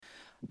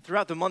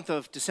Throughout the month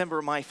of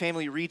December, my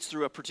family reads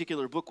through a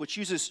particular book which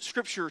uses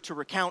scripture to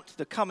recount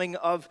the coming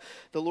of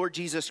the Lord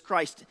Jesus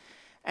Christ.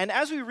 And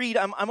as we read,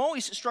 I'm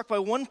always struck by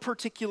one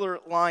particular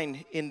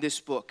line in this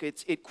book.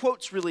 It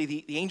quotes really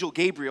the angel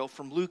Gabriel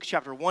from Luke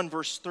chapter 1,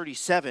 verse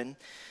 37,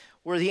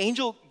 where the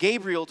angel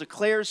Gabriel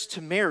declares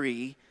to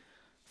Mary,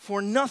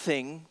 "For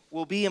nothing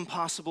will be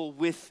impossible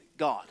with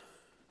God."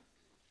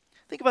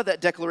 Think about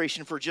that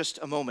declaration for just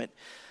a moment.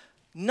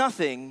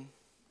 Nothing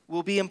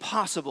will be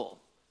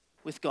impossible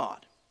with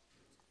God.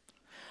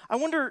 I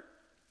wonder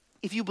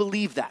if you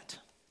believe that.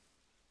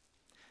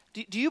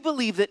 Do you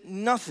believe that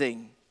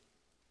nothing,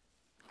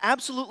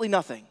 absolutely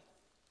nothing,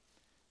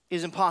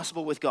 is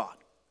impossible with God?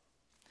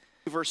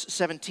 Verse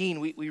 17,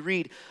 we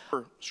read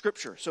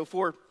scripture. So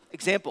for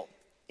example,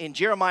 in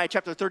Jeremiah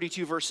chapter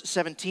 32, verse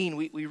 17,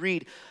 we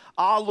read,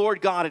 "Ah, Lord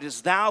God, it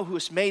is thou who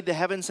hast made the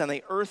heavens and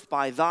the earth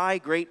by thy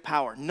great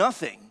power.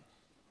 Nothing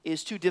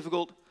is too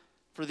difficult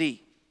for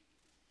thee."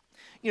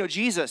 You know,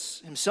 Jesus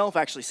himself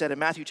actually said in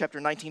Matthew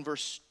chapter 19,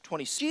 verse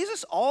 20,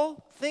 "Jesus,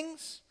 all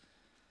things?"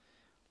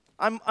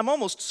 I'm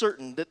almost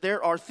certain that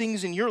there are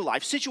things in your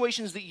life,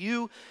 situations that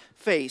you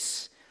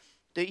face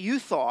that you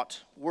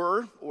thought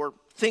were or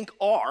think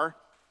are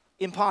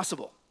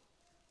impossible.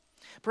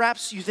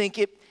 Perhaps you think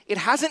it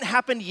hasn't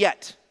happened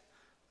yet,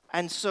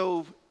 and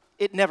so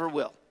it never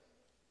will.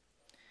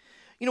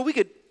 You know, we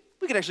could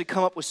actually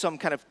come up with some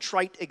kind of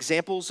trite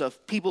examples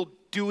of people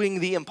doing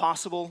the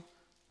impossible,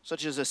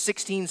 such as a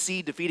 16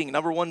 seed defeating a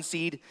number 1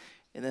 seed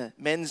in the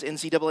men's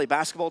NCAA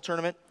basketball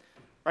tournament.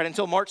 Right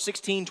until March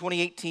 16,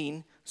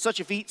 2018, such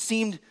a feat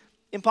seemed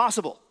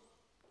impossible.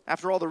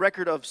 After all, the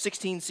record of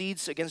 16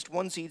 seeds against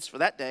 1 seeds for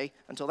that day,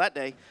 until that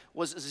day,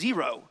 was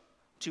 0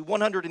 to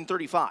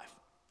 135.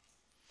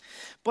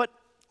 But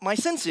my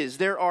sense is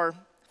there are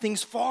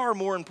things far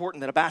more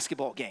important than a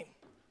basketball game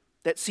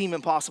that seem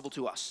impossible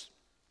to us.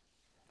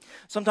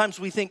 Sometimes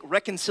we think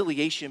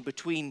reconciliation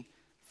between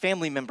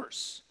family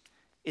members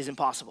is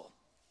impossible.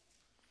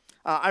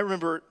 I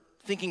remember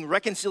thinking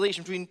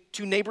reconciliation between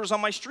 2 neighbors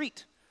on my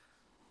street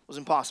was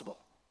impossible.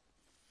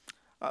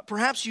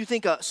 Perhaps you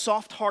think a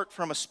soft heart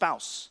from a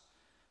spouse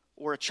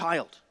or a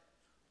child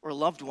or a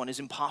loved one is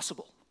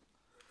impossible.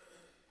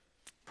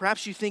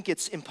 Perhaps you think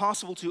it's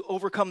impossible to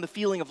overcome the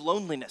feeling of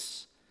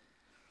loneliness.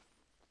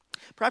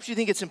 Perhaps you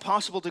think it's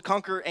impossible to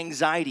conquer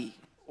anxiety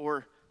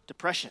or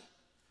depression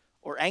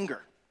or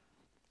anger.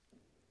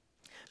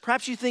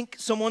 Perhaps you think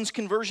someone's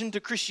conversion to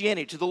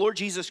Christianity, to the Lord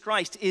Jesus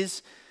Christ,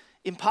 is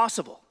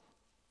impossible.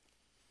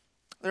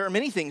 There are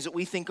many things that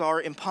we think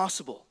are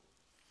impossible.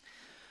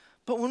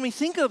 But when we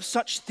think of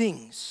such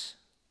things,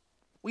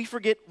 we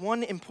forget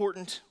one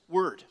important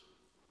word.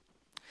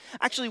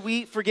 Actually,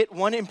 we forget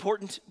one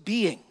important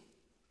being: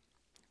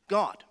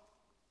 God.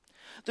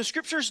 The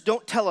scriptures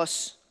don't tell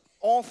us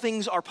all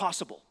things are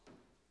possible.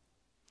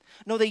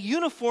 No, they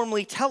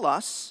uniformly tell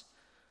us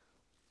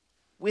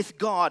with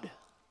God,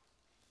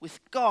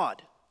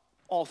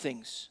 all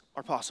things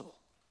are possible.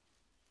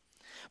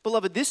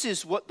 Beloved, this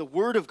is what the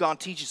Word of God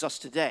teaches us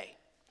today.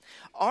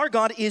 Our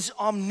God is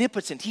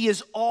omnipotent. He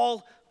is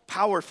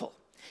all-powerful.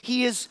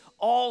 He is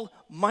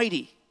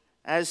almighty.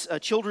 As a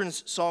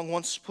children's song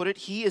once put it,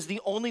 He is the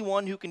only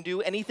one who can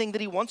do anything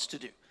that He wants to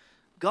do.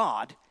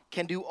 God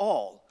can do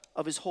all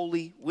of His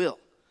holy will.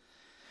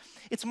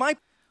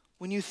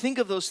 When you think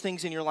of those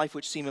things in your life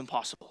which seem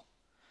impossible,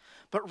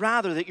 but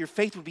rather that your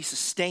faith would be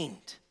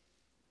sustained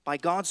by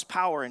God's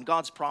power and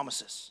God's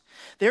promises.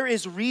 There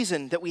is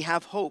reason that we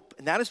have hope,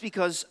 and that is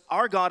because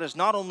our God is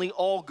not only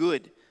all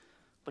good,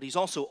 but He's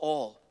also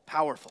all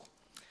powerful.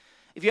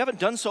 If you haven't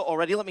done so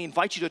already, let me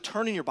invite you to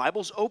turn in your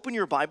Bibles, open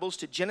your Bibles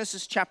to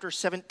Genesis chapter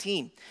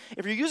 17.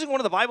 If you're using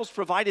one of the Bibles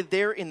provided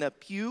there in the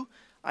pew,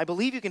 I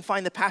believe you can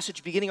find the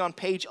passage beginning on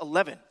page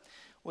 11.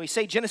 When we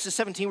say Genesis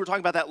 17, we're talking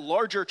about that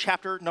larger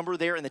chapter number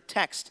there in the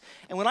text.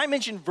 And when I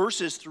mention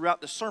verses throughout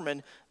the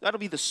sermon, that'll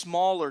be the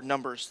smaller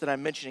numbers that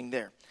I'm mentioning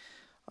there.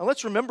 Now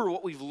let's remember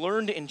what we've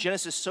learned in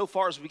Genesis so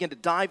far as we begin to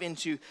dive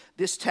into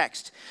this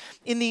text.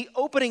 In the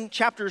opening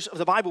chapters of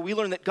the Bible, we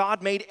learn that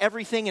God made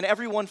everything and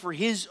everyone for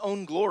His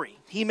own glory.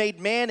 He made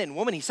man and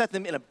woman. He set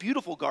them in a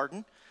beautiful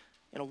garden,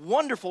 in a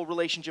wonderful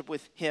relationship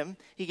with Him.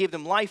 He gave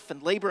them life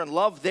and labor and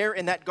love there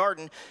in that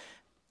garden.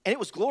 And it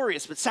was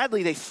glorious, but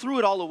sadly they threw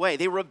it all away.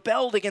 They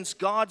rebelled against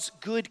God's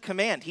good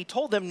command. He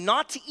told them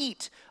not to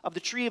eat of the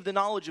tree of the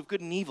knowledge of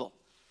good and evil.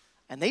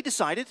 And they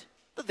decided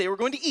that they were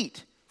going to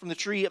eat from the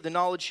tree of the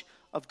knowledge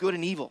of good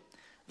and evil.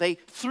 They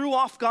threw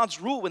off God's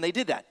rule when they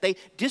did that. They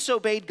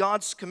disobeyed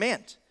God's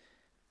command.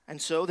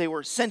 And so they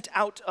were sent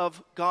out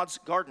of God's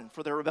garden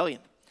for their rebellion.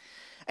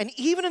 And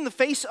even in the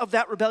face of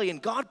that rebellion,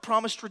 God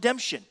promised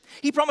redemption.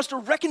 He promised a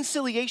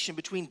reconciliation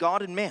between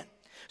God and man.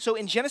 So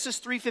in Genesis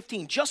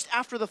 3:15, just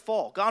after the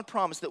fall, God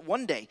promised that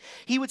one day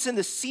He would send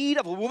the seed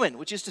of a woman,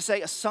 which is to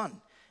say a son.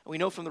 And we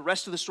know from the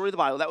rest of the story of the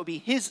Bible, that would be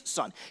His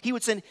son. He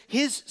would send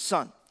His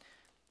son,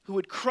 who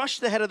would crush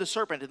the head of the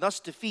serpent and thus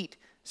defeat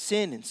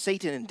sin and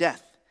Satan and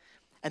death.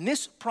 And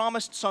this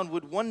promised son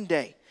would one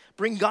day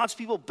bring God's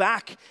people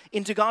back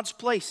into God's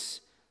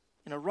place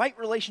in a right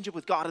relationship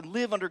with God and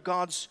live under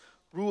God's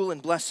rule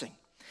and blessing.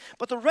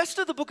 But the rest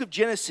of the book of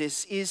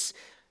Genesis is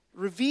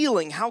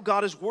revealing how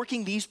God is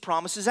working these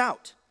promises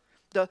out.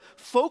 The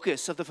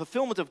focus of the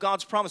fulfillment of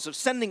God's promise of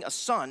sending a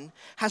son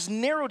has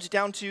narrowed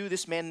down to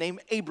this man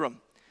named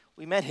Abram.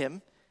 We met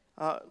him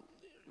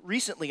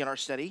recently in our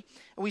study,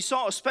 and we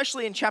saw,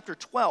 especially in chapter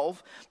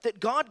 12, that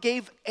God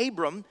gave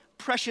Abram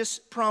precious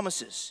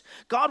promises.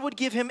 God would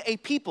give him a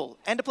people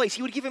and a place.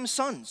 He would give him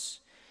sons.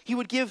 He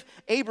would give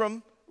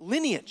Abram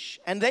lineage,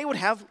 and they would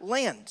have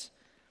land.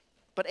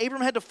 But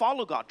Abram had to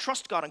follow God,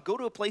 trust God, and go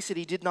to a place that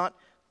he did not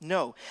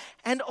know.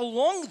 And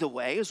along the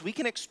way, as we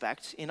can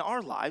expect in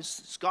our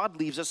lives, as God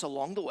leaves us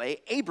along the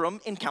way, Abram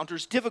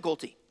encounters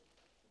difficulty.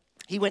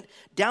 He went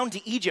down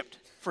to Egypt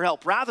for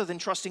help rather than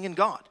trusting in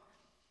God.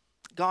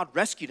 God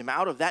rescued him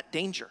out of that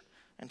danger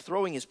and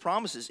throwing his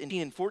promises in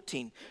 13 and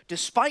 14.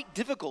 Despite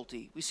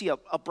difficulty, we see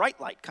a bright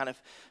light kind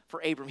of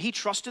for Abram. He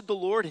trusted the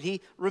Lord and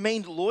he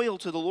remained loyal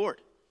to the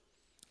Lord.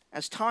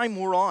 As time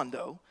wore on,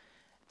 though,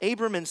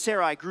 Abram and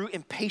Sarai grew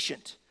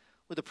impatient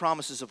with the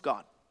promises of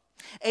God.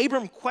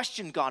 Abram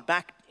questioned God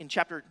back in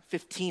chapter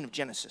 15 of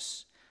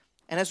Genesis.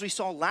 And as we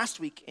saw last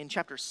week in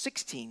chapter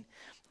 16,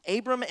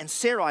 Abram and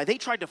Sarai, they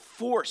tried to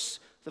force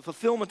the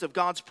fulfillment of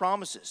God's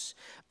promises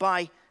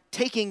by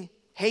taking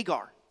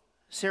Hagar,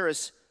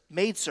 Sarah's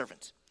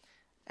maidservant,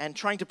 and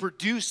trying to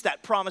produce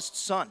that promised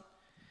son.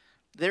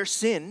 Their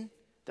sin,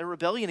 their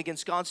rebellion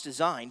against God's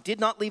design, did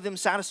not leave them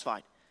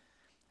satisfied.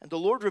 And the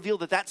Lord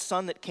revealed that that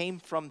son that came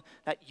from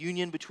that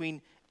union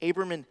between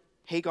Abram and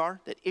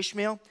Hagar, that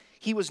Ishmael,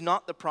 he was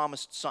not the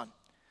promised son.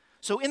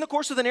 So in the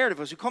course of the narrative,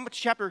 as we come to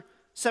chapter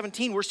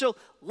 17, we're still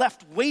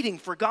left waiting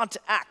for God to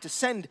act, to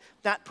send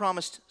that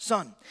promised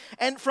son.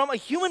 And from a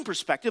human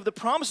perspective, the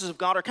promises of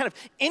God are kind of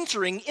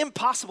entering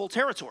impossible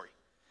territory.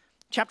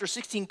 Chapter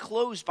 16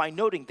 closed by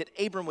noting that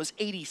Abram was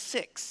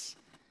 86.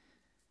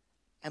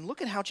 And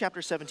look at how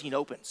chapter 17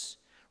 opens.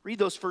 Read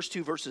those first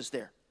two verses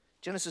there.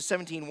 Genesis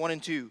 17, 1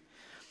 and 2.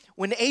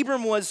 When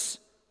Abram was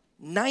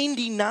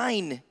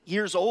 99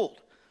 years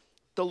old,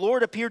 the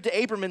Lord appeared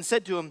to Abram and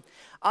said to him,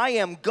 I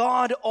am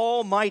God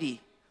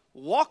Almighty.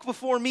 Walk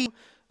before me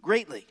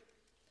greatly.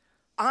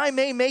 I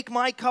may make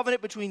my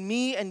covenant between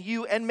me and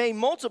you and may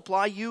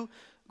multiply you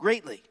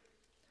greatly.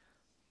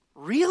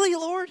 Really,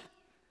 Lord?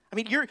 I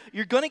mean,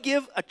 you're going to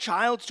give a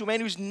child to a man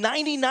who's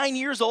 99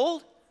 years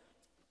old?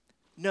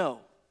 No.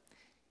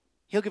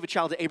 He'll give a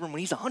child to Abram when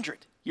he's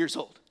 100 years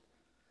old.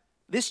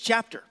 This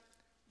chapter,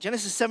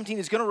 Genesis 17,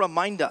 is going to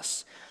remind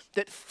us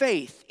that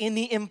faith in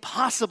the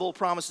impossible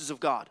promises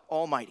of God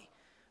Almighty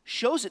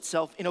shows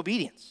itself in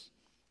obedience.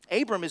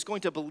 Abram is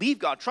going to believe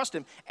God, trust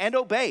him, and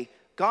obey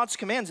God's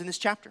commands in this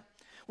chapter.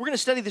 We're going to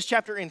study this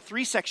chapter in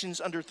 3 sections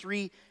under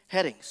 3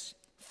 headings.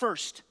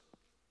 First,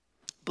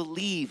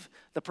 believe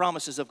the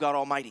promises of God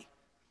Almighty.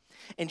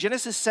 In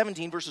Genesis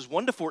 17, verses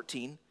 1 to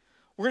 14,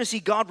 we're going to see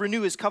God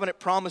renew his covenant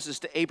promises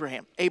to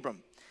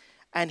Abram,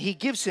 and he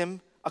gives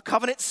him a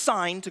covenant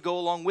sign to go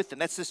along with them.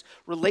 That's this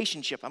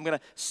relationship. I'm going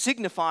to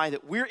signify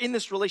that we're in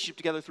this relationship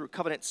together through a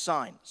covenant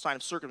sign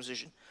of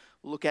circumcision.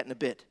 We'll look at in a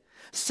bit.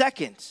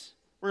 Second,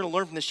 we're going to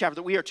learn from this chapter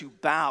that we are to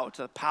bow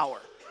to the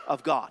power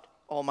of God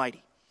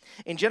Almighty.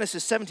 In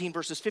Genesis 17,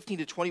 verses 15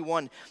 to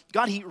 21,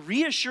 God, he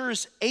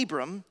reassures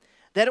Abram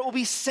that it will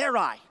be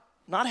Sarai,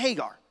 not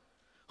Hagar,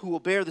 who will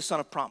bear the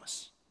son of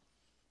promise.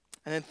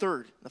 And then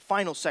third, the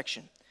final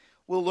section,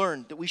 we'll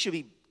learn that we should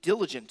be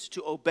diligent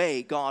to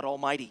obey God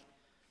Almighty.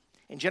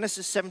 In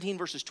Genesis 17,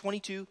 verses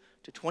 22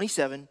 to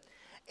 27,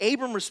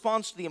 Abram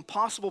responds to the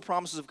impossible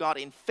promises of God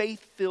in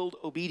faith-filled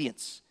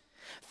obedience.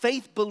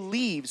 Faith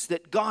believes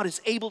that God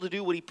is able to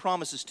do what he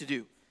promises to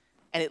do,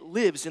 and it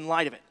lives in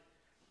light of it.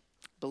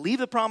 Believe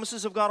the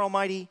promises of God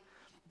Almighty,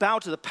 bow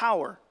to the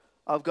power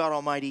of God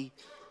Almighty,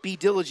 be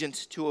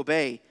diligent to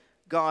obey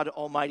God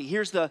Almighty.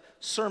 Here's the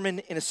sermon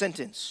in a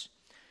sentence.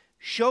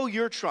 Show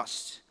your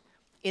trust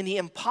in the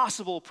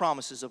impossible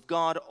promises of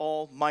God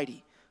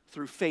Almighty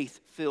through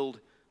faith-filled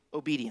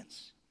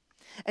obedience.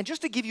 And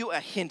just to give you a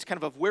hint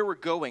kind of where we're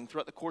going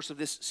throughout the course of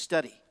this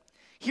study,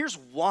 here's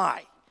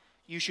why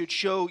you should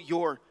show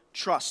your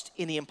trust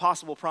in the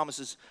impossible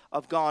promises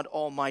of God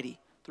Almighty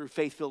through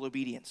faith-filled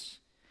obedience.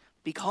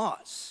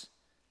 Because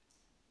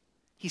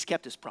he's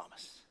kept his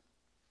promise,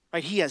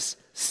 right? He has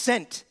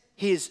sent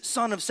his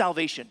Son of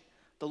salvation,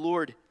 the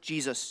Lord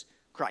Jesus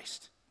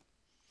Christ.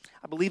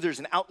 I believe there's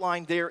an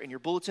outline there in your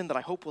bulletin that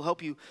I hope will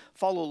help you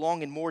follow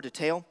along in more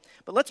detail.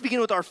 But let's begin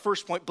with our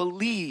first point,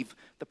 believe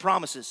the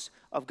promises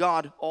of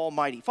God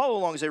Almighty. Follow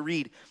along as I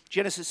read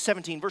Genesis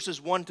 17, verses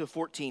 1 to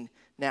 14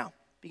 now.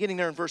 Beginning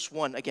there in verse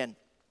 1 again.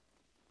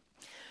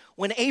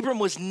 When Abram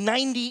was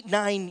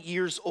 99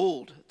 years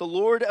old, the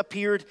Lord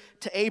appeared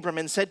to Abram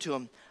and said to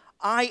him,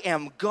 I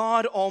am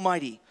God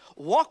Almighty.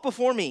 Walk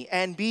before me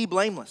and be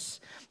blameless,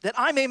 that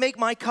I may make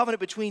my covenant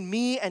between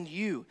me and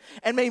you,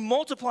 and may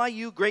multiply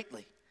you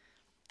greatly.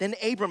 Then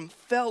Abram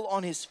fell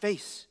on his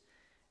face,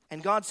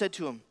 and God said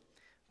to him,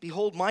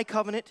 Behold, my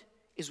covenant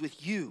is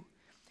with you,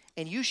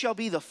 and you shall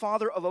be the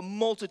father of a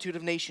multitude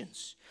of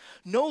nations.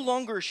 No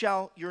longer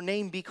shall your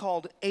name be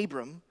called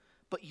Abram,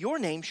 but your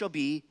name shall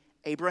be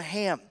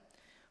Abraham.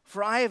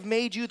 For I have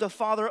made you the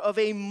father of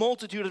a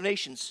multitude of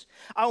nations.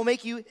 I will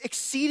make you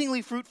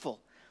exceedingly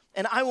fruitful,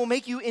 and I will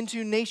make you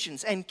into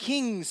nations, and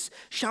kings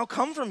shall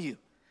come from you.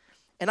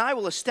 And I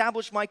will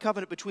establish my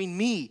covenant between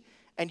me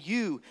and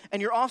you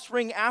and your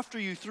offspring after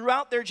you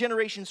throughout their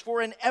generations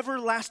for an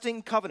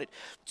everlasting covenant,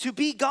 to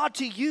be God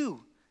to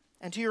you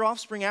and to your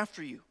offspring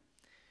after you.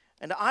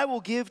 And I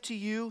will give to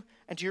you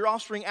and to your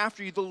offspring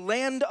after you the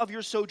land of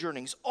your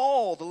sojournings,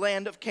 all the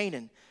land of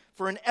Canaan,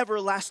 for an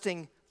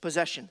everlasting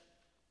possession.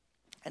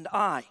 And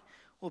I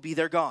will be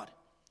their God.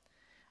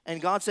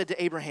 And God said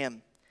to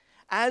Abraham,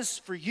 as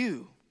for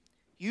you,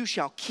 you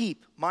shall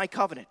keep my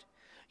covenant,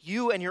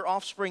 you and your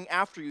offspring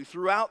after you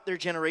throughout their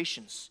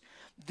generations.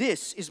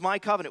 This is my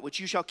covenant which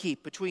you shall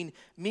keep between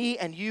me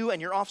and you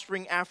and your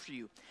offspring after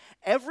you.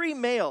 Every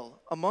male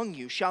among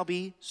you shall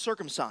be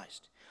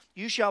circumcised.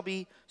 You shall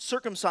be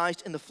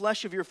circumcised in the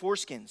flesh of your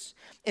foreskins,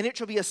 and it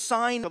shall be a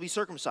sign, shall be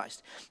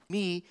circumcised,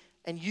 me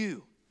and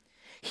you.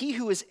 He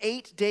who is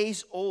 8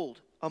 days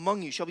old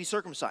among you shall be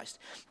circumcised.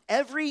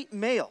 Every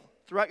male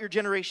throughout your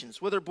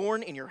generations, whether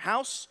born in your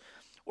house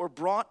or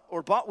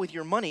bought with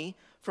your money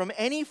from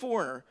any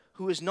foreigner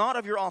who is not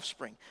of your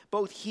offspring,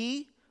 both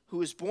he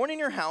who is born in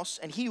your house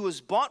and he who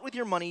is bought with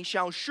your money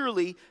shall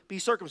surely be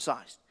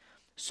circumcised.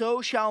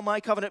 So shall my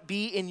covenant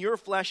be in your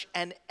flesh,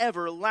 an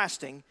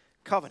everlasting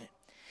covenant.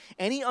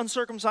 Any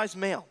uncircumcised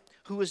male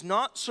who is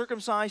not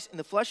circumcised in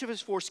the flesh of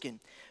his foreskin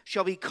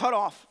shall be cut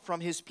off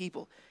from his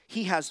people.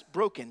 He has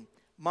broken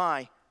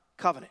my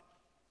covenant.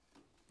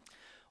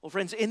 Well,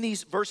 friends, in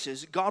these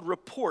verses, God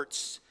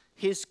reports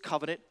his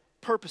covenant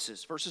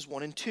purposes, verses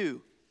 1 and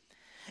 2.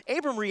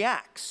 Abram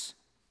reacts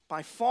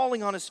by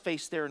falling on his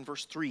face there in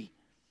verse 3.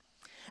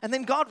 And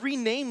then God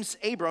renames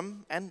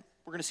Abram, and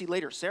we're going to see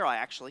later Sarai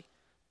actually,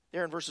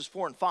 there in verses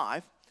 4 and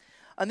 5.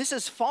 And this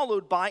is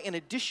followed by an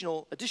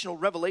additional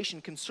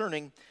revelation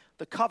concerning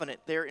the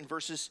covenant there in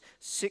verses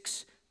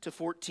 6 to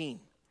 14.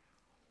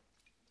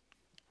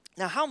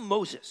 Now, how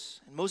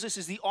Moses, and Moses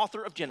is the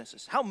author of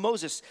Genesis, how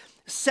Moses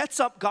sets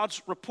up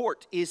God's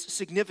report is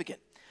significant.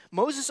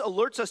 Moses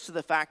alerts us to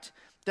the fact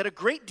that a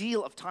great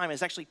deal of time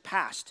has actually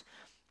passed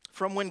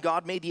from when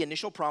God made the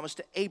initial promise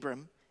to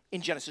Abram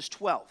in Genesis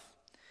 12.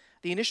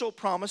 The initial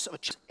promise of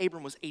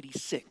Abram was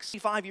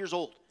 85 years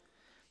old.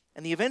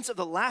 And the events of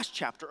the last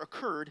chapter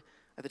occurred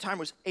at the time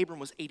when Abram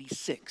was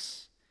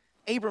 86.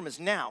 Abram is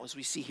now, as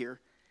we see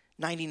here,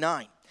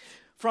 99.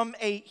 From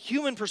a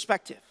human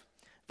perspective,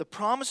 the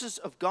promises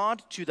of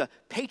God to the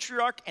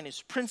patriarch and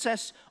his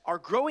princess are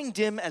growing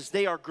dim as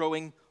they are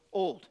growing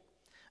old.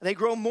 They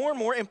grow more and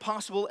more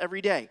impossible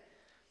every day.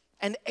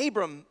 And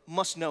Abram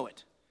must know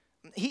it.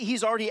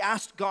 He's already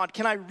asked God,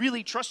 can I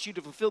really trust you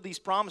to fulfill these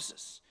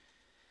promises?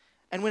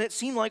 And when it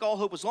seemed like all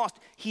hope was lost,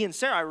 he and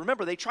Sarai,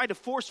 remember, they tried to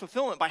force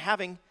fulfillment by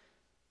having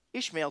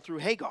Ishmael through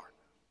Hagar.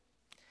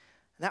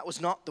 And that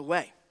was not the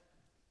way.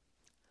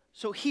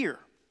 So here,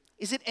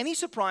 is it any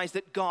surprise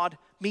that God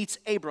meets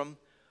Abram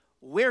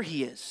where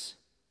he is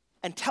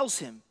and tells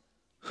him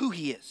who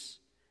he is?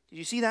 Did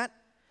you see that?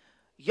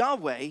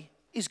 Yahweh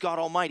is God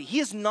Almighty. He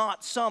is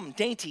not some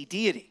dainty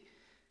deity.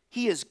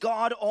 He is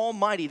God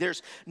Almighty.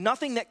 There's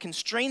nothing that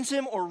constrains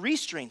him or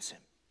restrains him.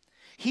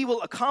 He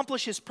will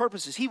accomplish his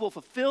purposes. He will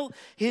fulfill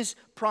his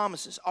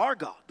promises. Our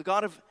God, the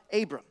God of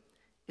Abram,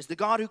 is the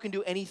God who can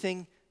do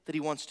anything that he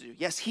wants to do.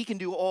 Yes, he can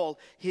do all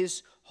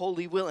his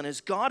holy will. And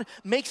as God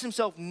makes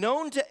himself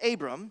known to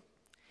Abram,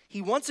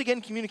 he once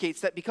again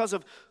communicates that because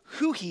of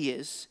who he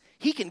is,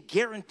 he can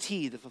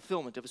guarantee the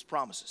fulfillment of his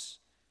promises.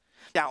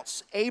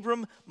 Doubts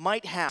Abram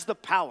might have the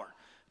power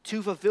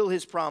to fulfill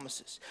his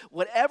promises.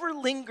 Whatever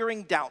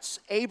lingering doubts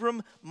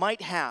Abram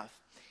might have,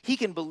 he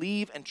can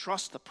believe and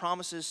trust the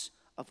promises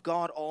of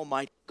God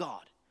Almighty.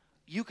 God,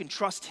 you can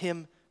trust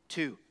him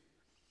too.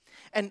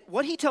 And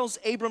what he tells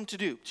Abram to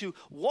do, to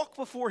walk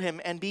before him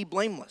and be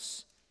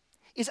blameless,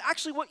 is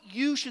actually what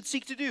you should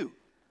seek to do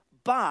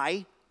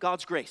by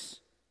God's grace.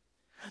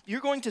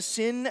 You're going to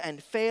sin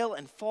and fail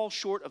and fall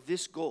short of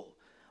this goal.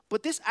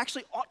 But this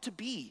actually ought to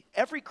be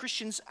every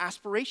Christian's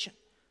aspiration.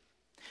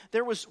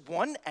 There was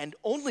one and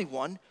only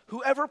one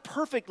who ever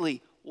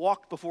perfectly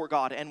walked before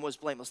God and was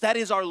blameless. That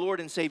is our Lord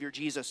and Savior,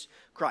 Jesus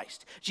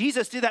Christ.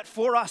 Jesus did that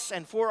for us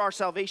and for our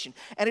salvation.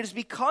 And it is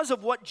because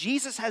of what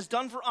Jesus has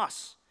done for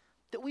us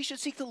that we should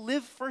seek to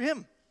live for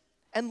him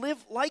and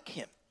live like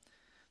him.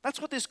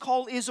 That's what this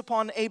call is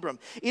upon Abram.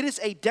 It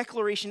is a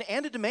declaration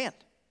and a demand.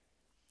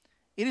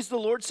 It is the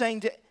Lord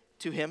saying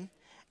to him,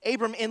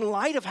 Abram, in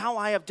light of how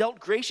I have dealt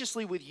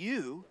graciously with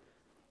you,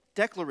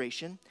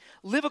 declaration,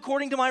 live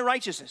according to my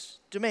righteousness,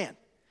 demand.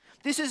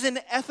 This is an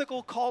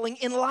ethical calling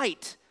in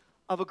light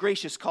of a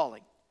gracious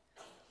calling.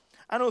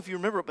 I don't know if you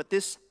remember, but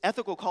this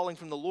ethical calling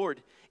from the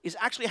Lord is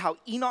actually how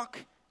Enoch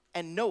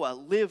and Noah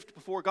lived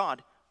before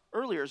God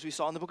earlier, as we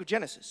saw in the book of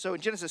Genesis. So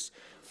in Genesis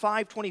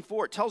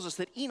 5:24, it tells us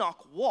that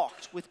Enoch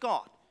walked with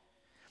God.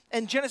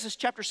 And Genesis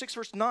chapter 6,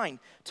 verse 9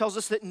 tells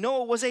us that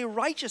Noah was a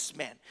righteous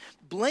man,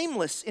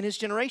 blameless in his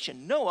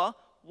generation. Noah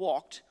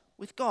walked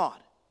with God.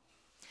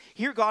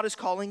 Here God is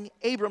calling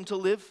Abram to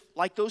live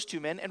like those two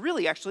men, and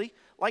really actually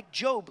like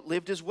Job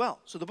lived as well.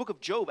 So the book of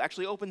Job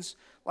actually opens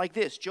like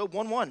this. Job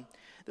 1:1.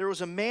 There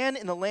was a man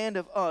in the land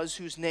of Uz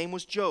whose name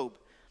was Job.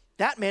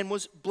 That man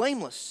was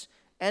blameless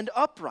and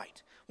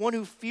upright, one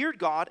who feared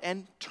God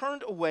and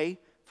turned away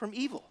from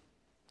evil.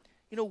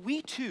 You know,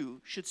 we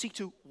too should seek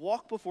to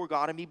walk before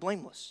God and be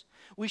blameless.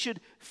 We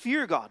should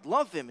fear God,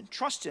 love Him, and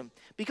trust Him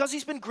because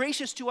He's been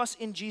gracious to us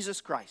in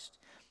Jesus Christ.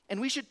 And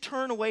we should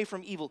turn away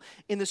from evil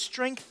in the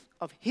strength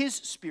of His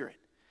Spirit.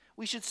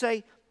 We should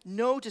say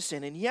no to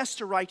sin and yes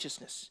to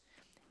righteousness.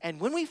 And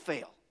when we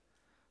fail,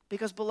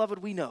 because, beloved,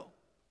 we know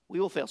we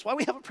will fail. That's why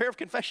we have a prayer of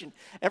confession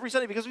every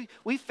Sunday, because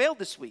we failed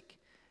this week.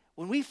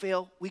 When we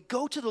fail, we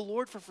go to the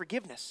Lord for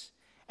forgiveness.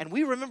 And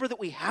we remember that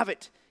we have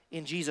it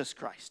in Jesus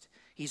Christ.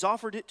 He's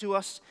offered it to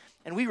us,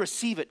 and we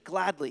receive it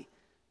gladly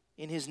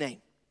in His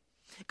name.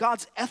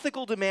 God's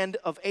ethical demand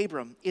of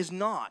Abram is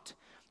not,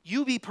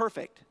 you be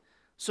perfect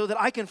so that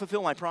I can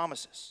fulfill my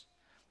promises.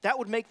 That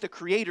would make the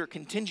Creator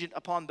contingent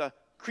upon the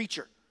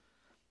creature.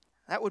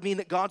 That would mean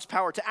that God's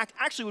power to act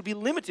actually would be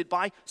limited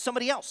by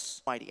somebody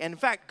else. And in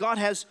fact, God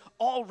has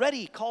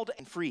already called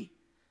and free.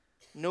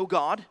 No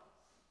God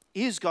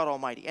is God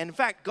Almighty. And in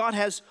fact, God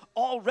has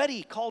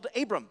already called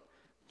Abram.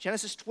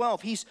 Genesis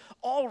 12, He's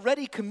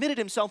already committed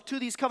Himself to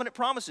these covenant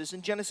promises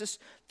in Genesis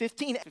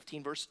 15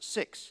 verse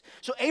 6.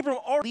 So Abram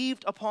already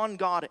believed upon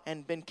God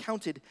and been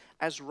counted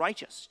as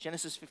righteous.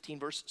 Genesis 15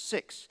 verse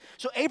 6.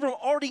 So Abram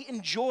already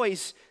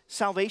enjoys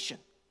salvation.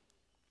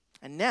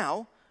 And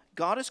now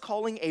God is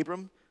calling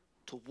Abram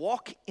to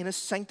walk in a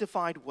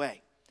sanctified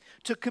way,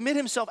 to commit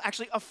himself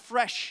actually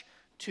afresh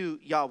to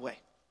Yahweh.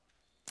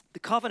 The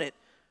covenant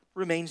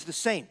remains the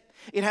same.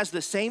 It has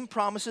the same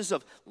promises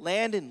of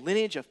land and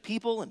lineage, of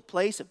people and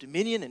place, of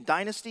dominion and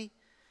dynasty.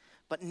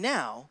 But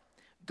now,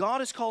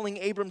 God is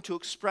calling Abram to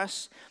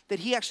express that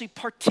he actually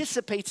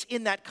participates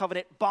in that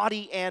covenant,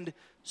 body and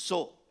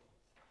soul.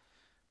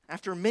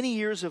 After many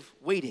years of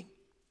waiting,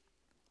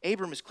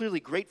 Abram is clearly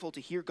grateful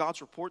to hear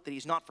God's report that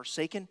He's not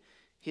forsaken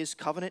His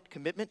covenant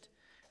commitment.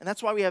 And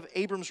that's why we have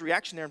Abram's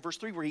reaction there in verse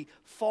 3 where he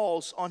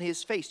falls on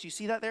his face. Do you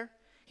see that there?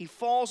 He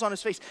falls on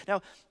his face.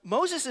 Now,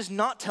 Moses is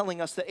not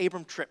telling us that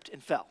Abram tripped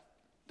and fell.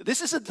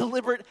 This is a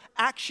deliberate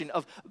action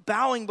of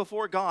bowing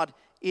before God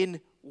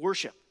in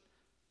worship.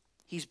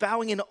 He's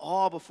bowing in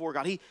awe before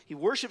God. He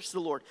worships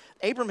the Lord.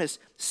 Abram has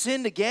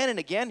sinned again and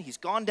again. He's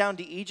gone down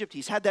to Egypt.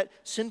 He's had that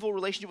sinful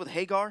relationship with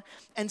Hagar.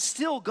 And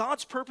still,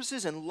 God's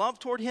purposes and love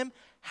toward him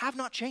have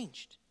not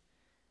changed.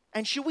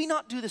 And should we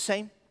not do the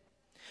same?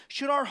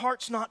 Should our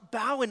hearts not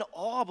bow in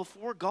awe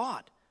before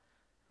God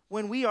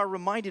when we are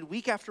reminded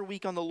week after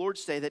week on the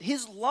Lord's Day that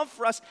His love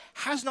for us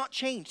has not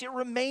changed? It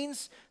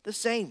remains the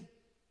same.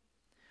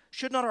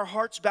 Should not our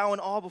hearts bow in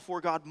awe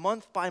before God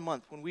month by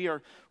month when we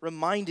are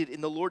reminded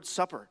in the Lord's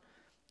Supper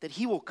that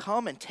He will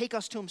come and take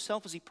us to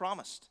Himself as He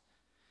promised?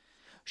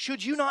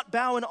 Should you not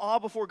bow in awe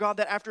before God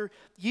that after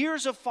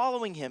years of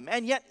following Him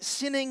and yet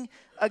sinning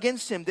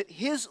against Him, that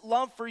His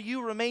love for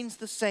you remains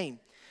the same?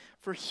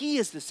 For He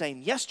is the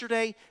same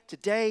yesterday,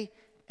 today,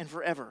 and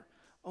forever.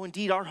 Oh,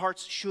 indeed, our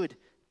hearts should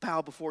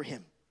bow before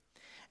Him.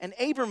 And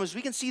Abram, as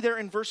we can see there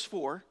in verse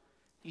 4,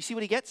 you see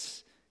what he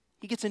gets?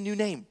 He gets a new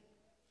name.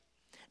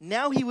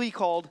 Now he will be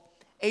called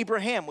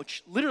Abraham,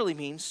 which literally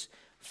means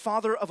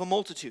father of a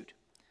multitude.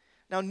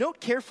 Now note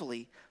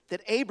carefully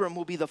that Abram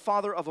will be the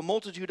father of a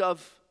multitude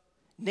of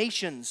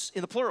nations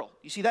in the plural.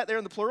 You see that there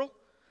in the plural?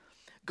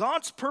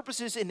 God's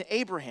purposes in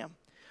Abraham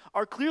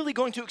are clearly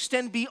going to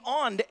extend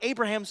beyond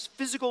Abraham's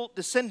physical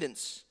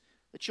descendants,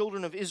 the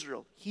children of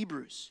Israel,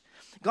 Hebrews.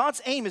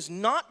 God's aim is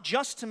not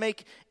just to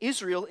make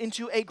Israel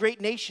into a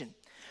great nation,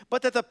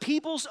 but that the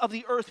peoples of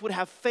the earth would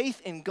have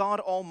faith in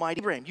God Almighty.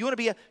 Abraham, you want to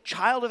be a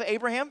child of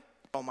Abraham?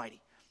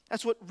 Almighty.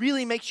 That's what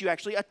really makes you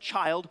actually a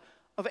child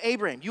of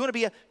Abraham. You want to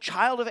be a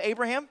child of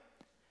Abraham?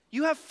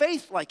 You have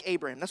faith like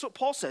Abraham. That's what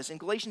Paul says in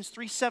Galatians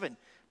 3:7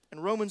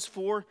 and Romans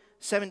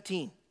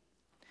 4:17.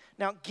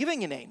 Now,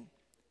 giving a name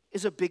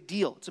is a big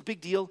deal. It's a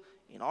big deal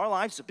in our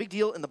lives. It's a big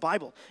deal in the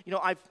Bible. You know,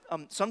 I've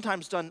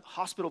sometimes done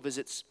hospital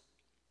visits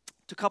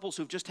to couples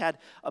who've just had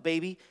a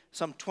baby,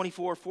 some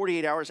 24,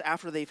 48 hours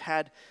after they've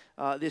had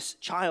this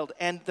child.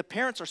 And the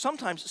parents are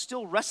sometimes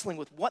still wrestling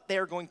with what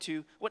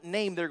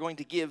name they're going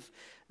to give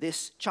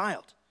this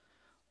child.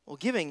 Well,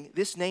 giving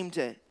this name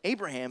to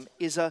Abraham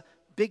is a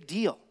big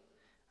deal.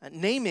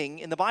 Naming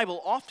in the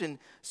Bible often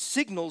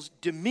signals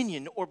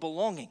dominion or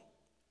belonging.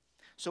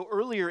 So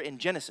earlier in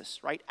Genesis,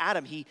 right,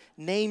 Adam, he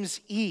names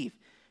Eve.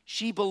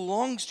 She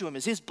belongs to him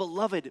as his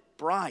beloved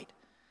bride.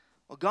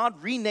 Well,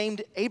 God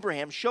renamed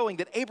Abraham, showing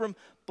that Abram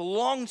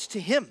belongs to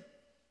him.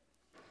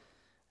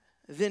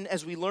 Then,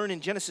 as we learn in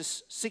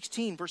Genesis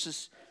 17,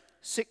 verses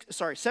 6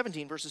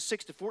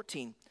 to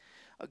 14,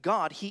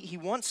 God, he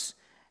wants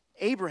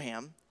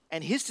Abraham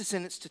and his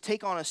descendants to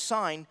take on a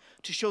sign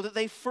to show that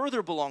they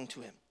further belong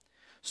to him.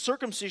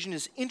 Circumcision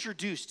is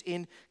introduced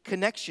in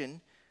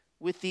connection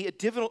with the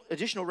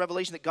additional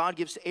revelation that God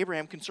gives to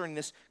Abraham concerning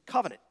this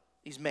covenant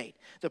He's made.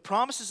 The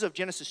promises of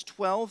Genesis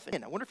 12,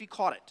 and I wonder if you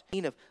caught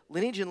it, of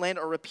lineage and land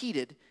are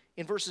repeated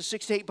in verses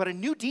 6 to 8, but a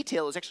new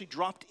detail is actually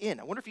dropped in.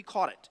 I wonder if you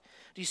caught it.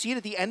 Do you see it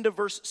at the end of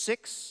verse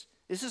 6?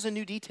 This is a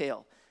new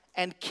detail.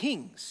 And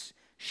kings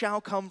shall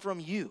come from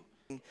you.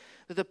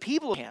 That the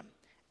people of Abraham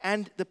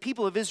and the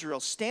people of Israel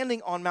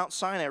standing on Mount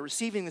Sinai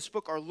receiving this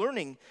book are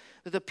learning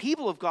that the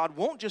people of God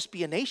won't just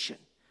be a nation,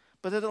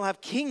 but that they'll have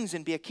kings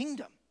and be a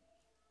kingdom.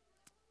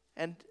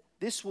 And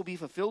this will be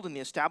fulfilled in the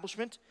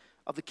establishment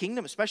of the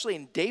kingdom, especially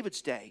in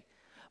David's day.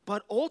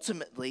 But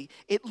ultimately,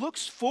 it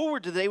looks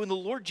forward to the day when the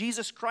Lord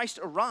Jesus Christ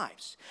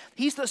arrives.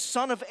 He's the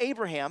son of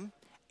Abraham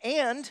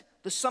and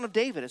the son of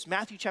David, as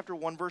Matthew chapter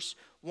 1, verse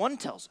 1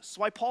 tells us. That's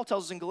why Paul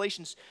tells us in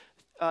Galatians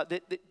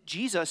that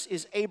Jesus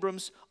is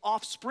Abram's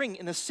offspring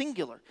in the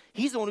singular.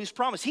 He's the one who's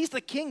promised. He's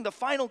the king, the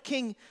final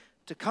king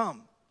to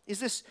come. Is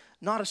this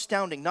not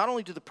astounding? Not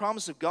only do the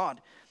promise of God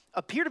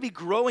appear to be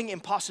growing in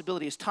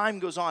possibility as time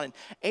goes on and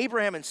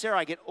Abraham and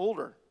Sarai get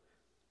older,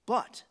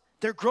 but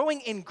they're growing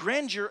in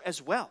grandeur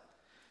as well.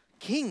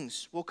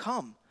 Kings will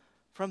come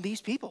from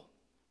these people.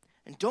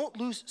 And don't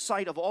lose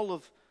sight of all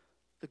of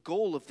the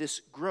goal of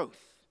this growth.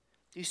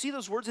 Do you see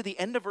those words at the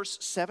end of verse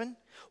 7?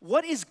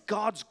 What is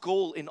God's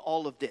goal in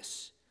all of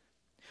this?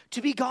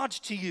 To be God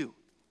to you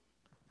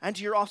and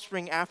to your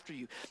offspring after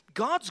you.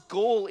 God's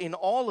goal in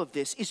all of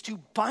this is to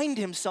bind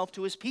himself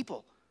to his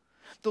people.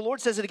 The Lord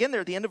says it again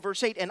there at the end of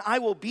verse 8, and I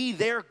will be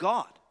their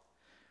God.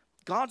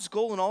 God's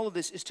goal in all of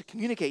this is to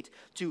communicate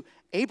to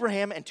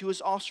Abraham and to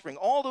his offspring,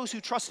 all those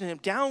who trust in him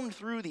down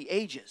through the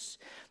ages,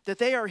 that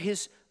they are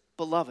his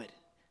beloved.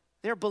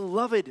 They're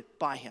beloved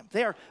by him.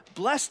 They are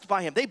blessed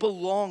by him. They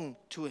belong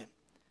to him.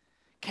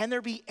 Can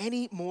there be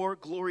any more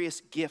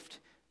glorious gift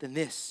than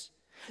this?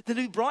 Than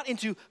to be brought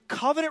into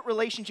covenant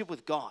relationship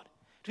with God,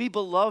 to be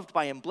beloved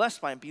by him,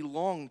 blessed by him,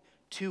 belong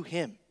to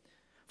him.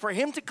 For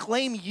him to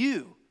claim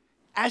you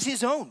as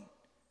his own.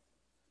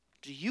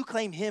 Do you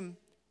claim him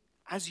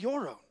as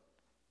your own?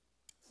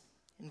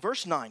 In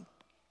verse 9,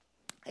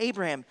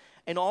 Abraham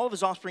and all of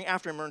his offspring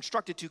after him are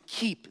instructed to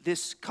keep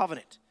this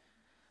covenant.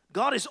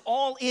 God is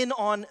all in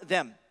on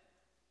them.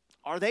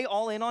 Are they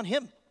all in on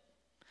him?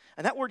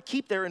 And that word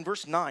keep there in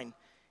verse 9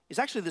 is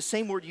actually the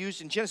same word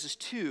used in Genesis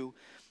 2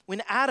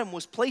 when Adam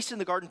was placed in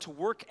the garden to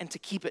work and to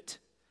keep it.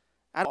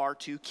 Adam are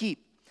to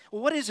keep.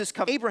 Well, what is this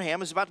covenant?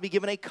 Abraham is about to be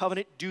given a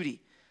covenant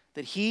duty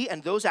that he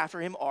and those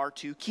after him are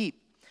to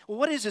keep. Well,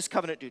 what is this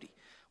covenant duty?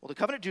 Well, the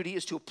covenant duty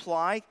is to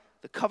apply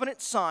the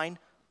covenant sign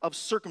of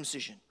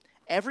circumcision.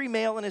 Every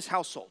male in his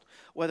household,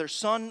 whether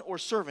son or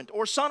servant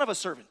or son of a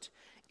servant,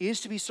 is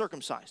to be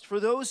circumcised. For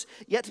those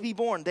yet to be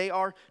born, they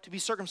are to be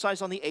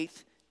circumcised on the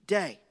 8th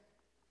day.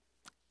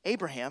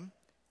 Abraham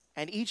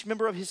and each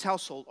member of his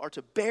household are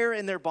to bear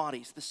in their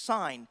bodies the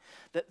sign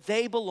that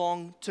they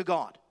belong to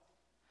God.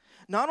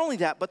 Not only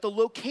that, but the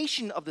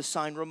location of the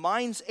sign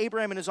reminds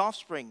Abraham and his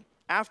offspring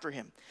after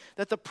him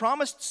that the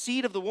promised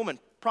seed of the woman,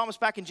 promised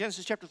back in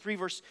Genesis chapter 3,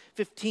 verse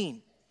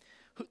 15,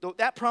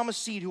 that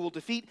promised seed who will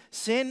defeat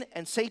sin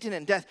and Satan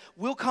and death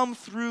will come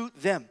through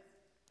them.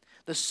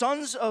 The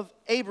sons of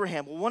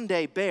Abraham will one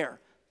day bear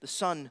the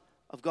Son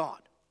of God.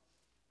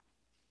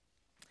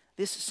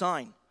 This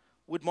sign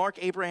would mark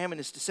Abraham and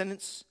his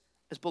descendants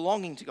as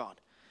belonging to God.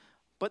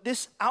 But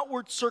this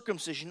outward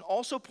circumcision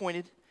also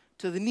pointed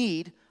to the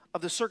need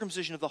of the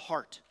circumcision of the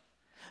heart.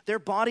 Their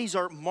bodies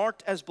are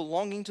marked as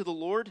belonging to the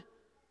Lord,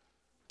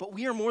 but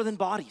we are more than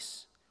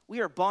bodies. We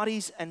are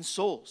bodies and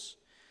souls.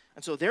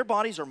 And so their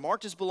bodies are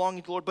marked as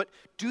belonging to the Lord, but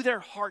do their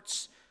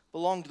hearts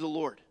belong to the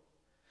Lord?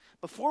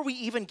 Before we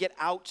even get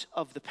out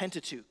of the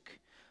Pentateuch,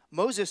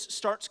 Moses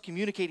starts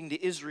communicating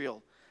to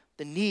Israel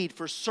the need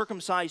for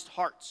circumcised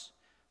hearts.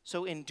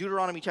 So in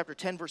Deuteronomy chapter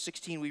 10, verse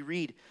 16, we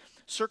read,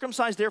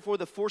 "Circumcise therefore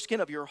the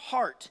foreskin of your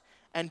heart,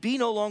 and be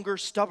no longer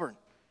stubborn."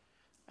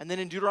 And then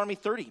in Deuteronomy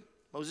 30,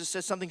 Moses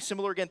says something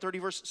similar again, 30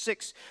 verse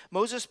 6.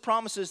 Moses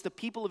promises the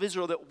people of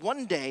Israel that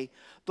one day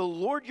the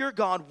Lord your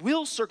God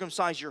will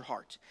circumcise your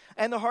heart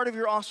and the heart of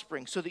your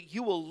offspring so that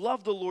you will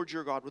love the Lord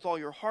your God with all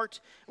your heart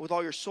and with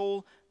all your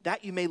soul,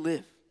 that you may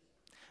live.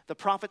 The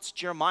prophets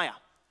Jeremiah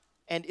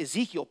and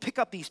Ezekiel pick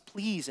up these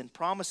pleas and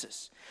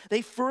promises.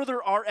 They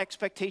further our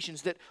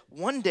expectations that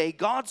one day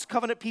God's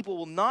covenant people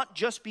will not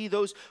just be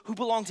those who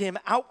belong to him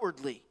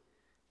outwardly,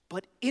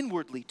 but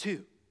inwardly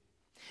too.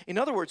 In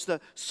other words,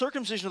 the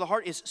circumcision of the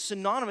heart is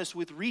synonymous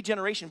with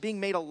regeneration, being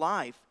made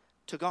alive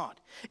to God.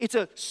 It's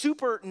a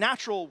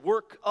supernatural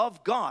work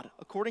of God,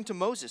 according to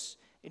Moses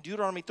in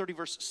Deuteronomy 30,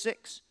 verse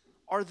 6.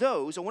 Are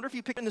those, I wonder if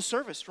you picked in the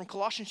service from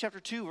Colossians chapter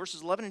 2,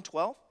 verses 11 and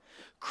 12.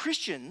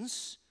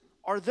 Christians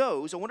are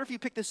those, I wonder if you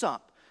picked this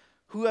up,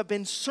 who have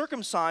been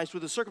circumcised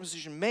with a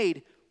circumcision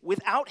made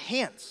without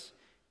hands.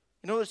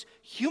 In other words,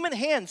 human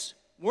hands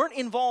weren't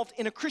involved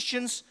in a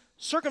Christian's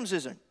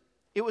circumcision.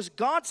 It was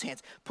God's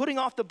hands, putting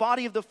off the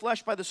body of the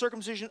flesh by the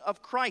circumcision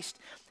of Christ,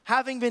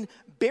 having been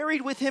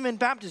buried with him in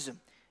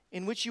baptism,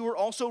 in which you were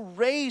also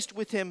raised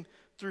with him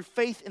through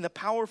faith in the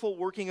powerful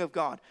working of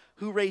God,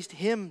 who raised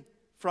him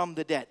from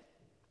the dead.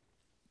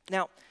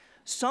 Now,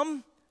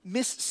 some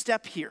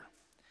misstep here,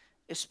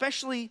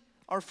 especially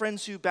our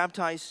friends who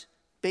baptize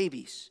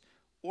babies,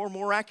 or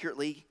more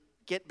accurately,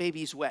 get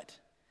babies wet.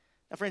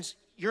 Now, friends,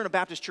 you're in a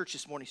Baptist church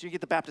this morning, so you get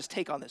the Baptist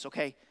take on this,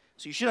 okay?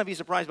 So you should not be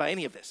surprised by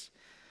any of this.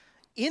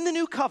 In the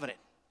new covenant,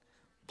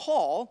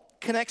 Paul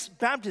connects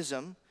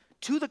baptism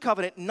to the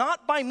covenant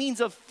not by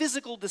means of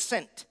physical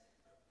descent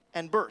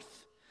and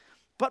birth,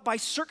 but by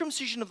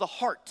circumcision of the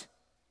heart.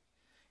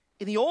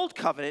 In the old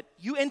covenant,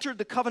 you entered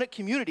the covenant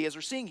community, as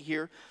we're seeing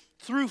here,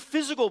 through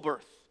physical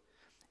birth.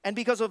 And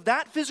because of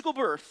that physical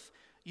birth,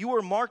 you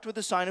were marked with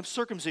the sign of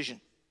circumcision.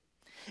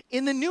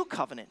 In the new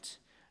covenant,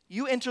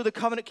 you enter the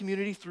covenant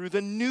community through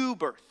the new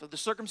birth of the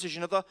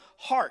circumcision of the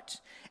heart.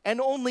 And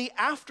only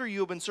after you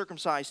have been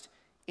circumcised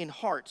in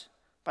heart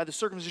by the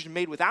circumcision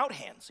made without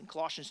hands, in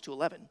Colossians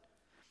 2:11,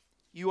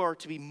 you are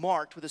to be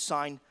marked with a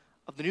sign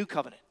of the new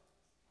covenant,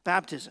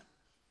 baptism.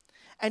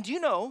 And do you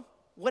know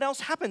what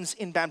else happens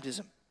in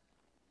baptism?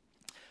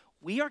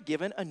 We are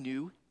given a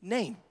new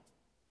name.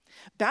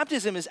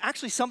 Baptism is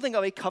actually something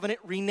of a covenant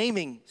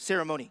renaming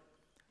ceremony.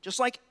 Just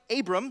like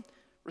Abram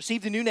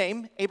received a new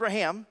name,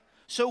 Abraham,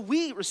 so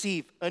we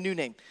receive a new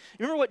name.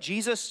 You remember what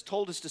Jesus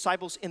told his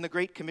disciples in the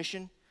Great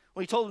Commission?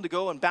 When he told them to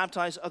go and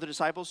baptize other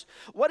disciples,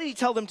 what did he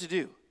tell them to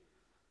do?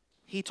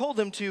 He told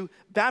them to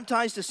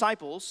baptize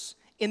disciples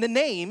in the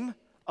name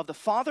of the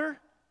Father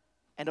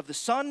and of the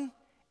Son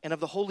and of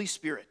the Holy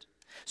Spirit.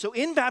 So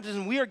in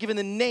baptism, we are given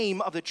the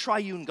name of the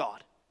triune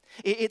God.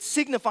 It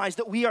signifies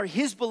that we are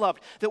his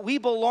beloved, that we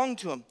belong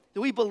to him,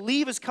 that we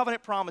believe his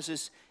covenant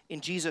promises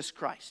in Jesus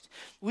Christ.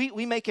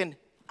 We make an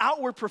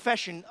outward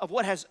profession of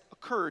what has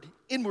occurred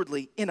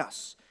inwardly in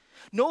us.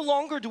 No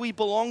longer do we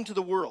belong to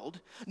the world.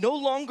 No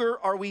longer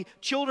are we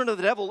children of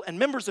the devil and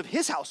members of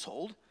his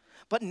household,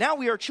 but now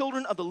we are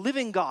children of the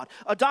living God,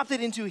 adopted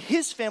into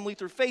his family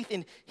through faith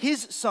in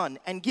his Son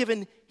and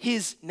given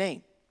his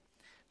name.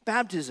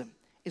 Baptism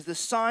is the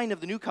sign of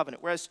the new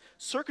covenant, whereas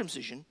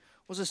circumcision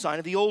was a sign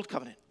of the old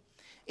covenant.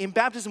 In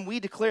baptism, we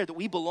declare that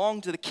we belong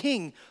to the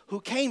King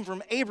who came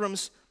from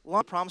Abram's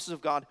line, promises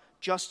of God,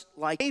 just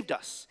like he saved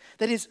us,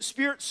 that his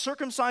Spirit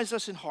circumcised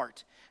us in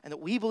heart, and that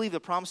we believe the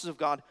promises of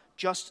God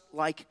just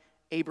like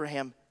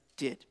Abraham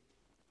did.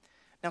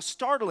 Now,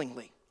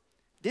 startlingly,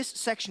 this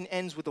section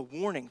ends with a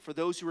warning for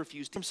those who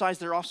refuse to circumcise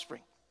their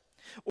offspring.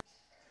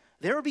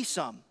 There will be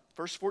some,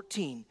 verse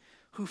 14,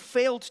 who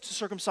failed to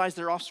circumcise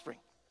their offspring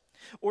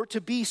or to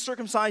be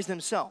circumcised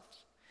themselves.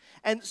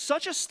 And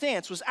such a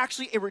stance was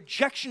actually a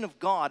rejection of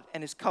God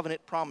and his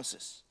covenant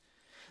promises.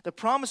 The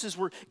promises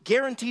were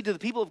guaranteed to the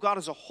people of God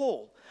as a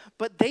whole,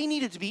 but they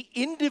needed to be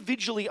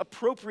individually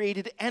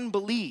appropriated and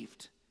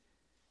believed.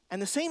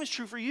 And the same is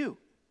true for you.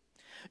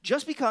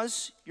 Just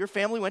because your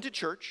family went to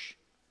church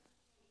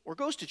or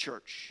goes to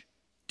church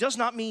does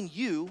not mean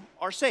you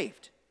are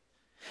saved.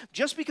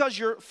 Just because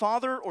your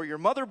father or your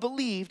mother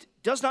believed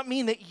does not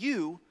mean that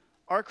you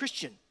are a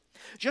Christian.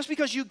 Just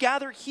because you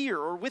gather here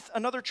or with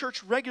another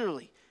church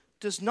regularly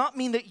does not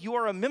mean that you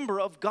are a member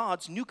of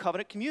God's new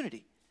covenant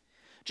community.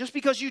 Just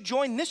because you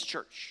join this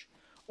church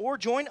or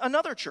join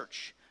another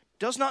church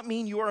does not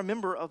mean you are a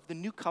member of the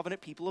new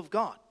covenant people of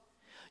God.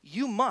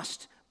 You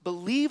must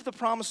believe the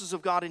promises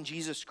of God in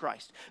Jesus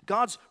Christ.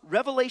 God's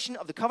revelation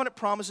of the covenant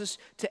promises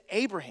to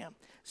Abraham,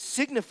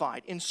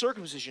 signified in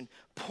circumcision,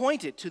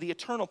 pointed to the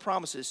eternal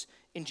promises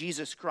in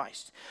Jesus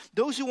Christ.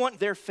 Those who want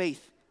their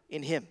faith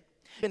in him,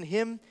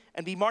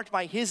 and be marked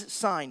by his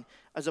sign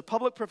as a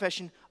public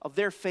profession of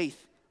their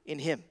faith in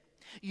him.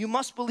 You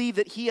must believe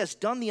that he has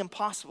done the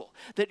impossible,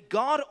 that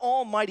God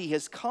Almighty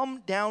has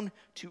come down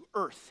to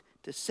earth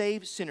to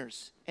save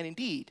sinners, and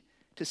indeed,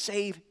 to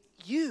save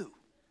you.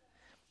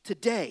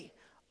 Today,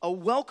 a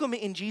welcome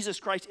in Jesus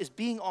Christ is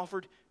being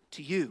offered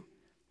to you.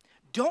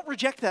 Don't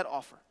reject that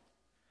offer,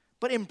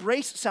 but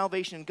embrace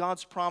salvation in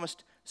God's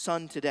promised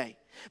Son today.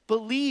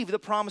 Believe the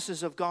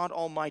promises of God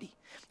Almighty.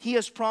 He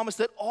has promised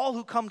that all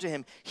who come to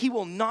him, he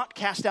will not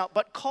cast out,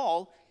 but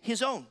call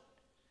his own.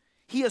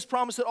 He has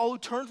promised that all who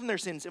turn from their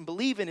sins and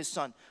believe in his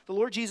Son, the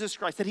Lord Jesus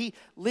Christ, that he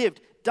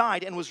lived,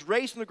 died, and was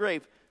raised from the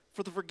grave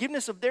for the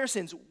forgiveness of their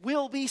sins,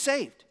 will be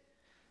saved.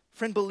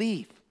 Friend,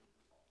 believe.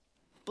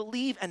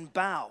 Believe and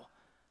bow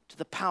to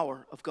the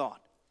power of God.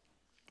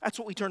 That's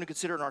what we turn to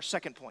consider in our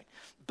second point.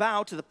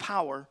 Bow to the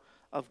power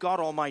of God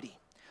Almighty.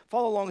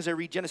 Follow along as I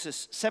read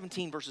Genesis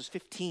 17, verses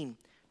 15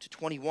 to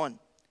 21.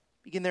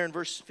 Begin there in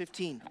verse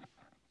 15.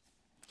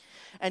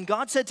 And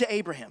God said to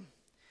Abraham,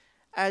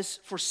 as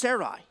for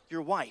Sarai,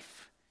 your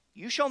wife,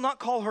 you shall not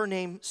call her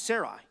name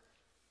Sarai,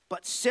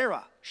 but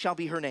Sarah shall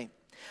be her name.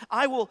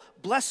 I will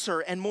bless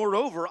her, and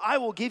moreover, I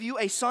will give you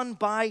a son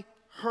by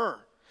her.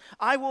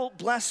 I will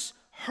bless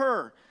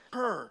her.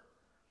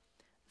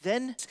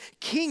 Then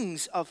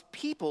kings of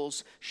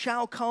peoples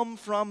shall come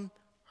from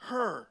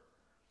her.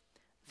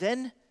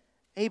 Then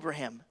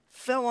Abraham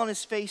fell on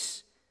his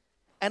face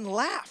and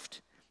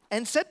laughed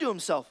and said to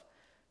himself,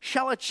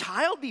 shall a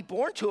child be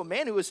born to a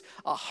man who is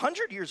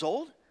 100 years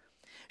old?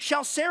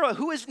 Shall Sarah,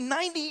 who is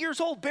 90 years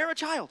old, bear a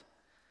child?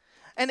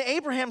 And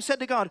Abraham said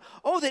to God,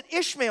 oh, that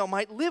Ishmael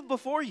might live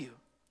before you.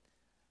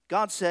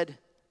 God said,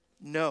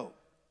 no,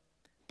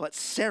 but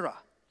Sarah,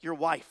 your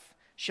wife,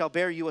 shall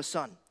bear you a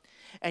son,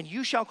 and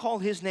you shall call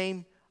his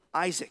name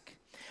Isaac.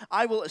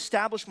 I will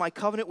establish my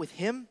covenant with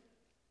him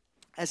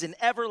as an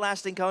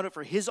everlasting covenant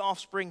for his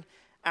offspring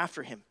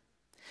after him.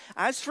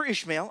 As for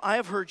Ishmael, I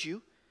have heard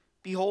you.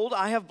 Behold,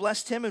 I have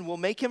blessed him and will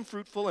make him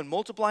fruitful and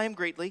multiply him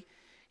greatly.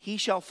 He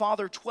shall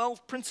father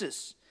 12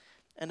 princes,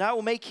 and I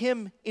will make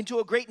him into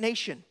a great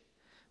nation.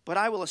 But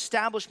I will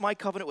establish my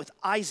covenant with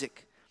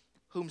Isaac,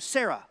 whom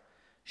Sarah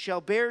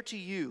shall bear to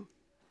you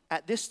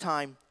at this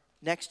time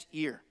next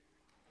year.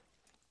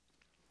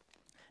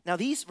 Now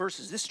these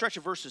verses, this stretch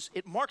of verses,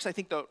 it marks, I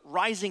think, the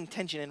rising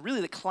tension and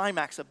really the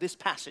climax of this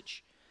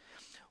passage.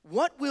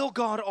 What will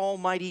God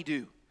Almighty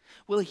do?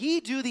 Will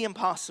he do the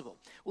impossible?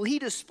 Will he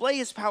display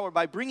his power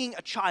by bringing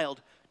a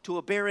child to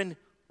a barren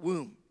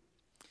womb?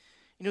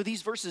 You know,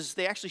 these verses,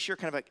 they actually share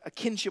kind of a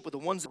kinship with the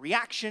ones,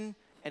 reaction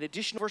and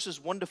additional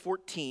verses 1 to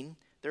 14.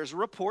 There's a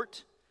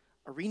report,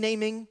 a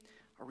renaming,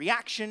 a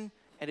reaction,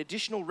 and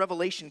additional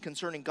revelation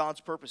concerning God's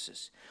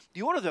purposes.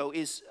 The order, though,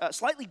 is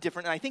slightly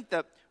different, and I think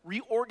the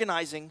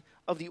reorganizing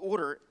of the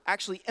order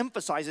actually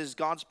emphasizes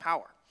God's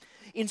power.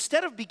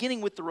 Instead of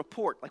beginning with the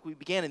report, like we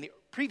began in the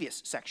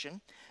previous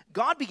section,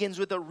 God begins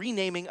with a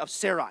renaming of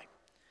Sarai.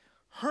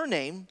 Her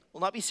name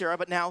will not be Sarah,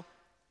 but now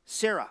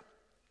Sarah.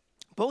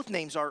 Both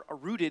names are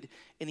rooted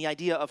in the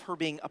idea of her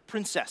being a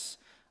princess.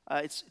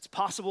 It's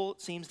possible,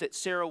 it seems, that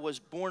Sarah was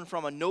born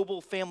from a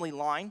noble family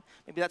line.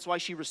 Maybe that's why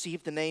she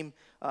received the name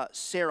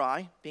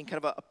Sarai, being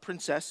kind of a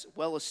princess,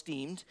 well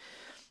esteemed.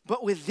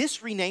 But with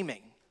this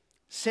renaming,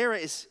 Sarah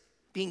is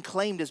being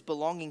claimed as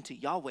belonging to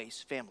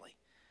Yahweh's family,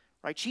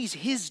 right? She's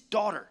his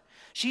daughter.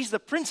 She's the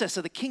princess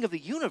of the king of the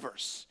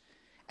universe.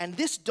 And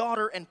this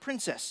daughter and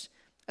princess,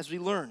 as we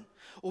learn,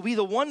 will be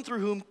the one through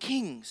whom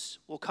kings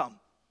will come.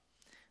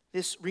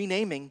 This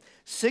renaming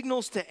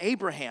signals to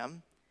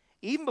Abraham,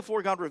 even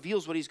before God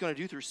reveals what he's going to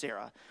do through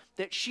Sarah,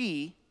 that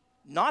she,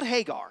 not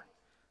Hagar,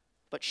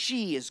 but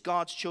she is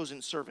God's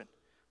chosen servant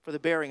for the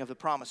bearing of the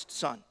promised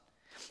son.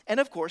 And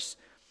of course,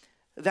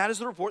 that is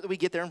the report that we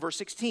get there in verse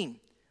 16.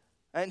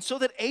 And so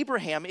that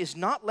Abraham is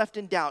not left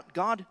in doubt,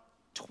 God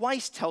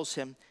twice tells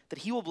him that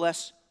he will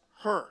bless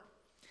her.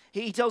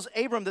 He tells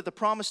Abram that the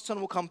promised son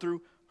will come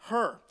through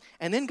her.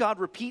 And then God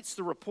repeats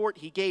the report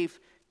he gave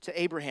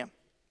to Abraham.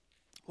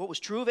 What was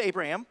true of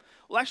Abraham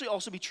will actually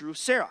also be true of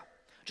Sarah.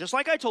 Just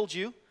like I told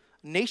you,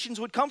 nations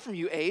would come from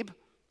you, Abe,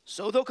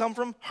 so they'll come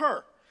from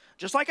her.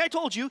 Just like I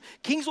told you,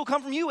 kings will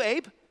come from you,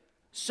 Abe,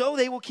 so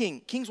they will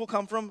kings will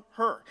come from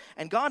her.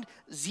 And God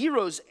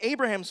zeroes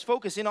Abraham's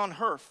focus in on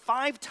her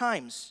 5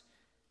 times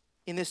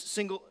in this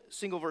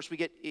single verse we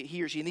get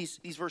he or she. In these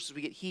verses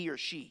we get he or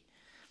she,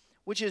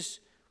 which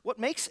is what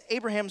makes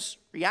Abraham's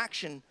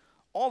reaction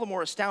all the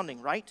more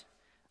astounding, right?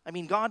 I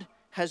mean, God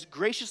has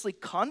graciously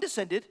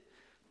condescended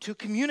to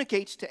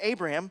communicate to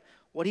Abraham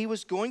what he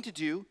was going to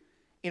do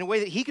in a way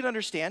that he could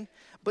understand.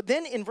 But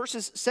then in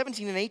verses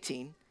 17 and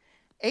 18,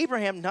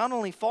 Abraham not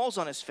only falls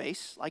on his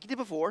face like he did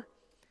before,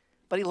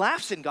 but he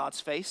laughs in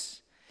God's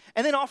face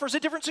and then offers a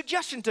different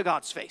suggestion to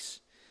God's face.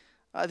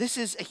 This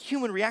is a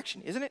human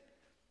reaction, isn't it?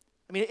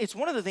 I mean, it's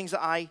one of the things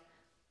that I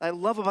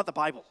love about the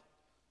Bible.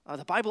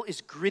 The Bible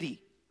is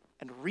gritty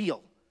and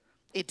real.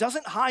 It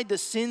doesn't hide the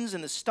sins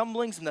and the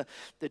stumblings and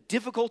the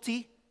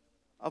difficulty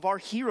of our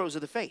heroes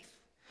of the faith.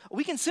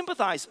 We can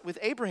sympathize with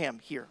Abraham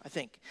here, I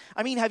think.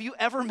 I mean, have you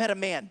ever met a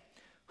man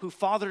who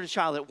fathered a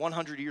child at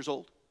 100 years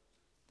old?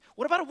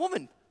 What about a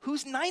woman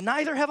who's 90?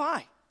 Neither have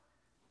I.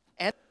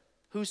 And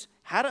who's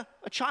had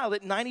a child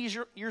at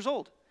 90 years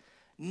old?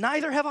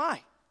 Neither have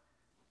I.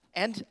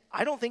 And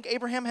I don't think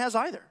Abraham has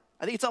either.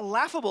 I think it's a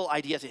laughable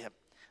idea to him.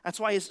 That's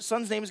why his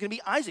son's name is going to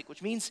be Isaac,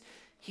 which means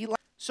he laughed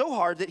so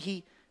hard that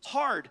it's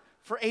hard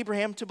for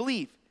Abraham to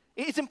believe.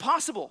 It's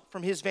impossible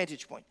from his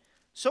vantage point.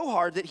 So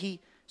hard that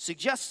he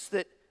suggests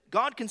that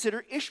God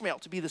consider Ishmael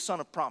to be the son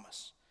of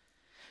promise.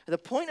 The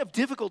point of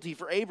difficulty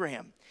for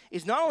Abraham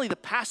is not only the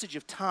passage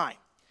of time,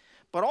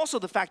 but also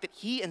the fact that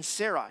he and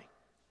Sarai,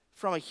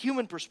 from a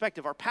human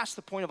perspective, are past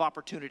the point of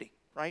opportunity,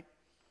 right?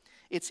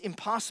 It's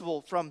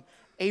impossible from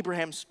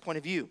Abraham's point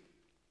of view.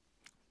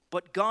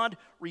 But God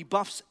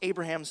rebuffs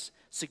Abraham's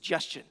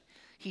suggestion.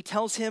 He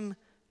tells him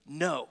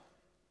no.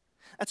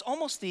 That's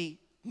almost the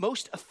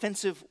most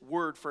offensive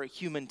word for a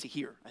human to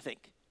hear, I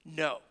think.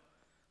 No.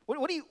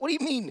 What do you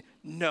mean,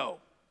 no?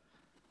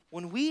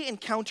 When we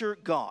encounter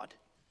God,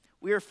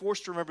 we are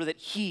forced to remember that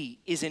he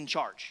is in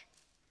charge.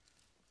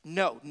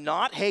 No,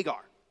 not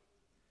Hagar,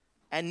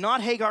 and not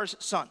Hagar's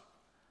son,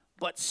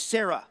 but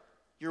Sarah,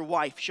 your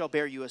wife, shall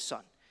bear you a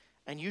son,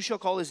 and you shall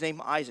call his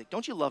name Isaac.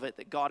 Don't you love it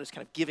that God is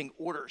kind of giving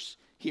orders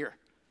here?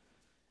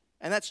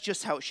 And that's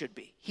just how it should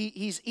be.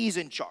 He's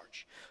in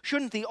charge.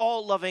 Shouldn't the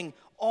all-loving,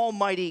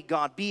 almighty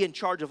God be in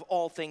charge of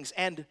all things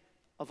and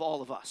of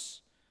all of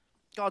us?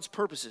 God's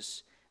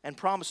purposes and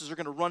promises are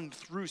going to run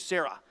through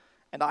Sarah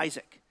and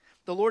Isaac.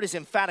 The Lord is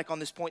emphatic on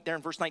this point there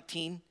in verse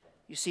 19.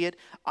 You see it?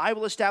 I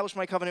will establish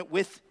my covenant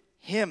with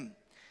him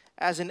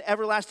as an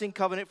everlasting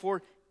covenant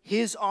for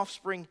his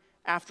offspring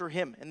after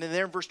him. And then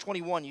there in verse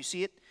 21, you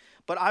see it?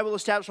 But I will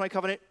establish my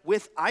covenant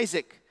with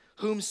Isaac,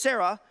 whom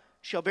Sarah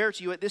shall bear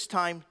to you at this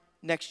time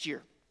next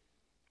year.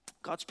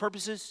 God's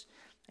purposes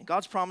and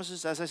God's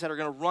promises, as I said, are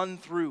going to run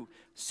through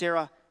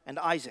Sarah and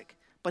Isaac.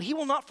 But he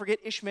will not forget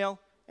Ishmael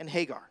and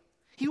Hagar.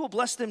 He will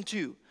bless them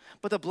too.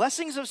 But the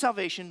blessings of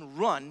salvation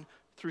run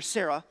through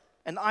Sarah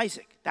and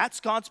Isaac. That's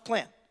God's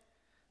plan.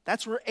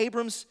 That's where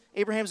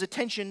Abraham's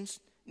attention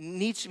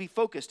needs to be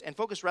focused, and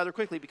focused rather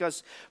quickly,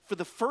 because for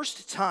the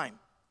first time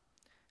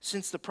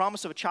since the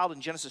promise of a child in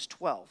Genesis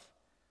 12,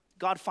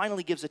 God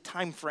finally gives a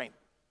time frame.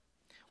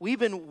 We've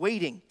been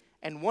waiting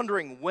and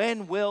wondering,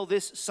 when will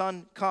this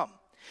son come?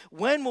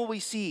 When will we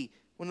see,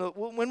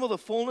 when will the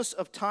fullness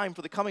of time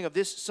for the coming of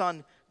this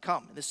son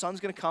come? And this son's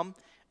going to come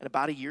in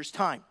about a year's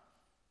time.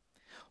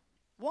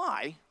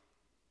 Why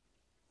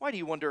do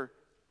you wonder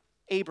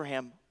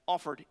Abraham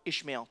offered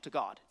Ishmael to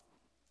God?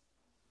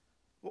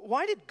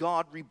 Why did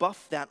God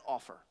rebuff that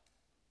offer?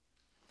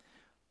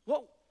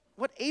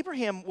 What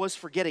Abraham was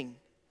forgetting,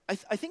 I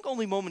think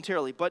only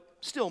momentarily, but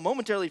still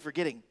momentarily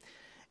forgetting,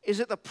 is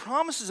that the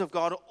promises of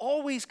God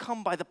always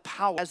come by the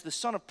power. As the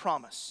son of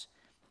promise,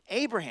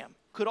 Abraham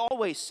could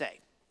always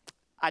say,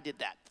 I did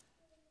that,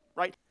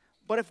 right?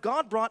 But if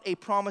God brought a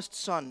promised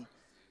son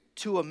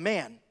to a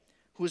man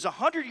who is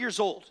 100 years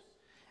old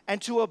and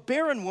to a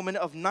barren woman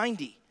of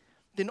 90,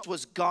 then it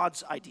was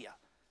God's idea.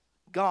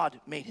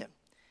 God made him.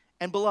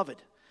 And beloved,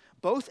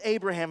 both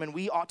Abraham and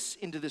we ought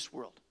into this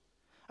world.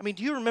 I mean,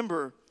 do you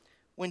remember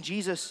when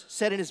Jesus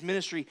said in his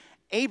ministry,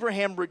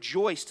 Abraham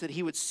rejoiced that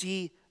he would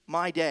see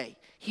my day?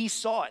 He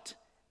saw it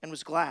and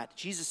was glad.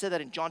 Jesus said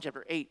that in John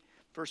chapter 8,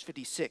 verse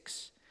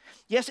 56.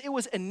 Yes, it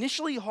was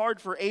initially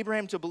hard for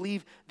Abraham to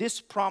believe this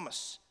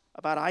promise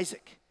about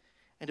Isaac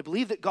and to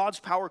believe that God's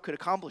power could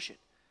accomplish it.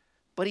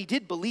 But he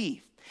did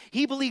believe.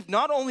 He believed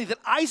not only that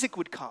Isaac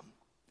would come,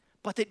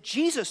 but that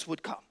Jesus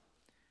would come.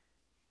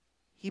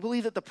 He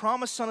believed that the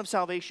promised son of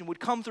salvation would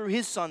come through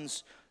his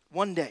sons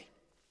one day.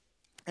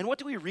 And what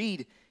do we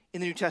read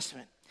in the New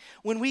Testament?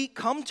 When we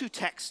come to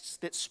texts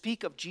that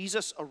speak of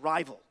Jesus'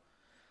 arrival,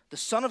 the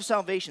son of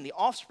salvation, the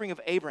offspring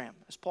of Abraham,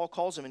 as Paul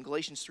calls him in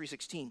Galatians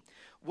 3:16,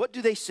 what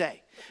do they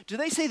say? Do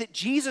they say that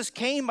Jesus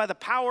came by the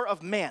power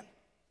of man?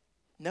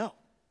 No.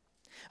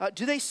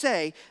 Do they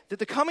say that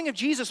the coming of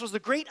Jesus was the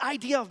great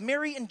idea of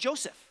Mary and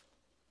Joseph?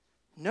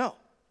 No.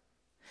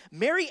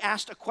 Mary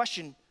asked a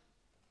question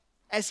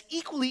as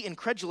equally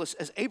incredulous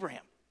as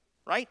Abraham,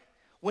 right?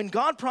 When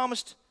God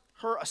promised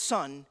her a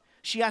son,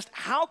 she asked,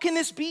 how can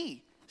this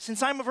be,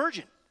 since I'm a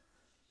virgin?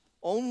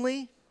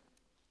 Only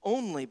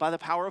by the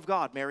power of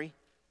God, Mary.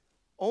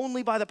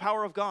 Only by the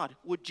power of God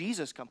would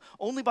Jesus come.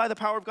 Only by the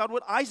power of God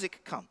would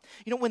Isaac come.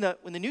 You know,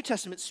 when the New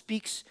Testament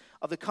speaks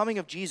of the coming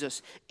of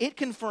Jesus, it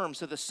confirms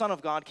that the Son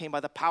of God came by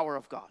the power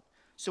of God.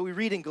 So we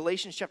read in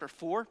Galatians chapter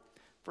 4,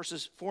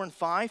 verses 4 and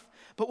 5,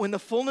 but when the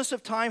fullness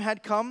of time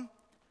had come,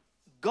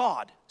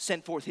 God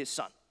sent forth his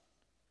Son,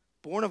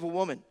 born of a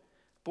woman,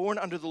 born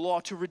under the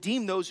law, to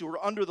redeem those who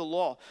were under the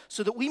law,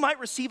 so that we might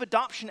receive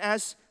adoption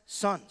as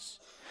sons.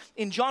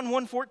 In John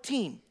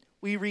 1:14,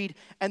 we read,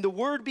 and the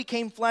Word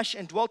became flesh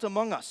and dwelt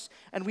among us,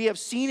 and we have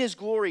seen his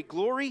glory,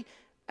 glory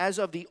as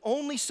of the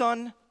only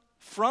Son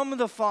from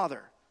the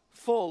Father,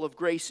 full of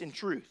grace and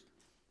truth.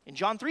 In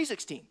John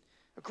 3:16,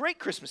 a great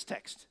Christmas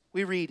text,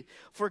 we read,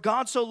 for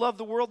God so loved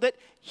the world that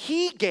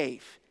he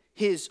gave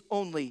his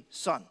only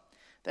Son,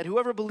 that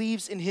whoever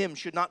believes in him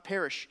should not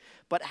perish,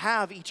 but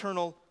have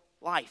eternal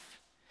life.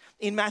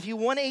 In Matthew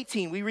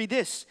 1:18, we read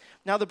this,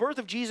 now the birth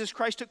of Jesus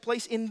Christ took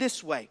place in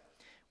this way.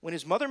 When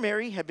his mother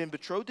Mary had been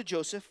betrothed to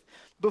Joseph,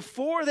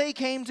 before they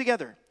came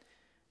together,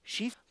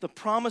 she the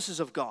promises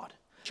of God,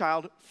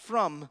 child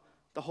from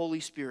the Holy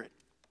Spirit.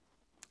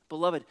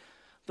 Beloved,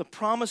 the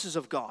promises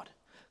of God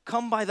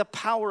come by the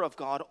power of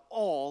God,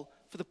 all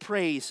for the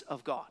praise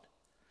of God.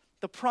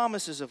 The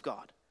promises of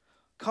God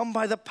come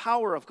by the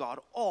power of God,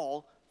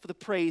 all for the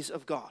praise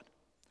of God.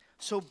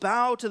 So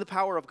bow to the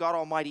power of God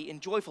Almighty in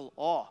joyful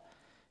awe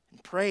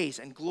and praise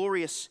and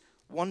glorious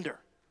wonder.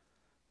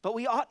 But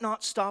we ought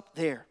not stop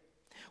there.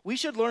 We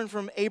should learn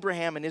from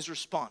Abraham and his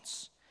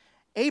response.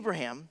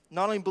 Abraham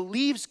not only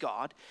believes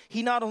God,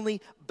 he not only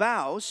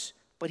bows,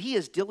 but he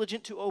is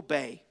diligent to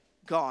obey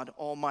God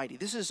Almighty.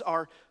 This is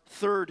our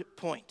third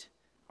point.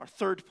 Our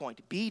third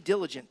point, be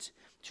diligent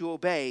to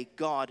obey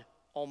God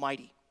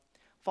Almighty.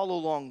 Follow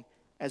along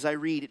as I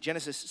read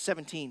Genesis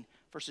 17,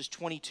 verses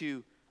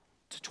 22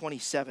 to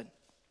 27.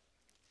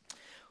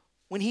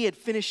 When he had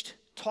finished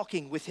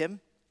talking with him,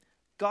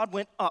 God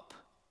went up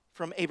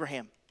from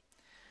Abraham.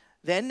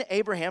 Then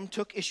Abraham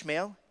took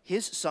Ishmael,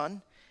 his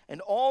son,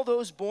 and all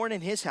those born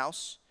in his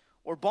house,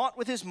 or bought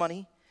with his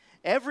money,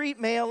 every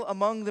male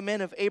among the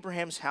men of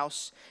Abraham's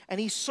house, and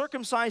he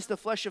circumcised the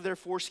flesh of their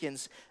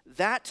foreskins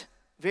that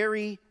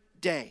very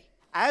day,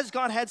 as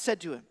God had said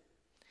to him.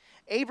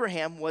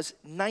 Abraham was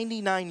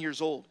 99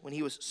 years old when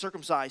he was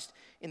circumcised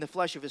in the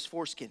flesh of his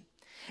foreskin.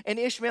 And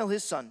Ishmael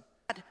his son,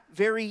 that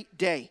very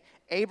day,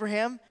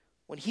 Abraham,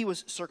 when he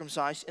was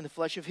circumcised in the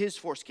flesh of his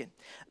foreskin,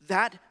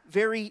 that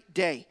very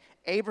day,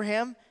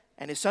 Abraham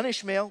and his son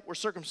Ishmael were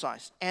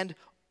circumcised, and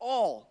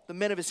all the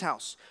men of his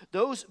house,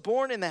 those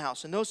born in the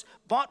house and those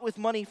bought with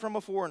money from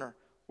a foreigner,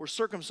 were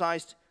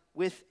circumcised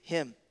with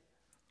him.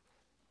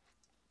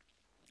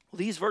 Well,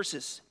 these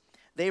verses,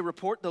 they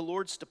report the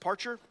Lord's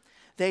departure.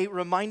 They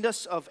remind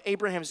us of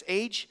Abraham's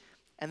age,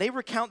 and they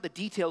recount the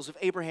details of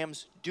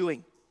Abraham's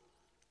doing.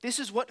 This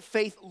is what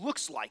faith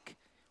looks like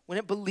when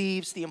it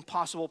believes the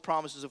impossible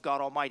promises of God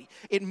Almighty.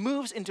 It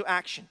moves into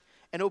action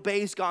and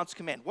obeys God's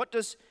command. What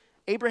does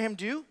Abraham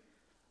do?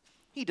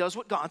 He does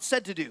what God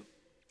said to do.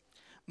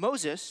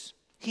 Moses,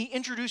 he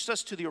introduced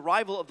us to the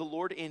arrival of the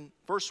Lord in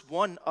verse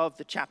 1 of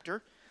the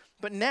chapter,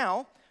 but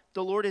now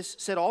the Lord has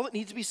said all that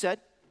needs to be said,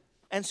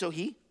 and so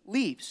he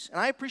leaves. And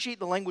I appreciate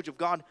the language of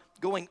God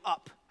going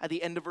up at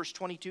the end of verse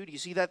 22. Do you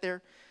see that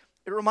there?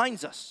 It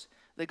reminds us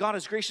that God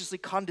has graciously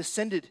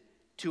condescended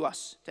to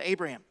us, to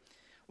Abraham,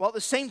 while at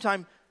the same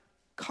time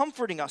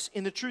comforting us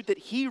in the truth that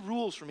he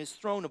rules from his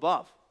throne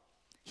above.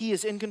 He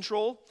is in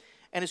control,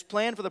 and his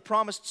plan for the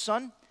promised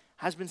son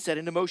has been set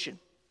into motion.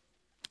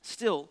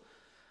 Still,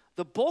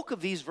 the bulk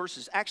of these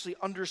verses actually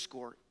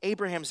underscore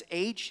Abraham's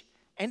age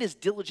and his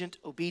diligent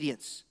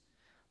obedience.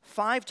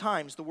 5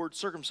 times the word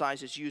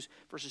circumcised is used,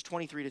 verses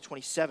 23 to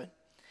 27.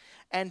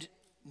 And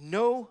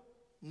no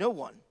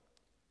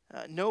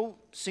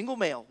single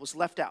male was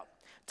left out.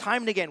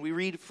 Time and again, we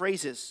read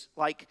phrases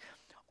like,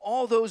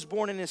 all those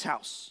born in his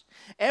house,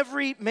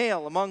 every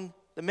male among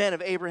the men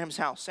of Abraham's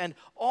house, and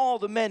all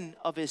the men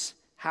of his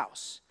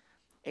house.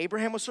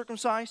 Abraham was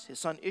circumcised, his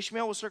son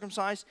Ishmael was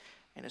circumcised,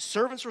 and his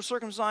servants were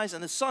circumcised,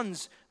 and the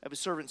sons of his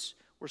servants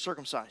were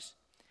circumcised.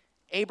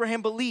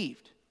 Abraham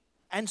believed,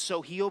 and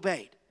so he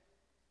obeyed,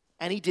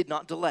 and he did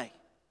not delay.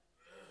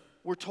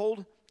 We're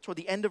told toward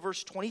the end of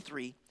verse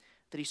 23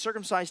 that he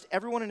circumcised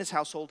everyone in his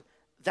household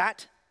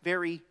that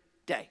very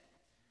day.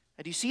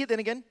 And do you see it then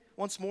again,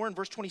 once more in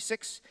verse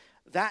 26?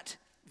 That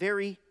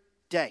very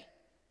day.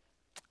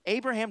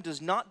 Abraham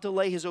does not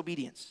delay his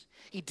obedience.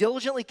 He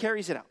diligently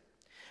carries it out.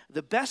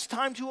 The best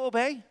time to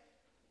obey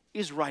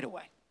is right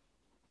away.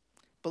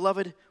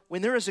 Beloved,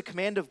 when there is a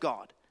command of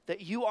God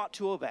that you ought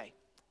to obey,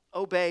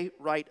 obey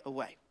right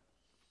away.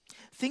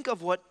 Think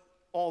of what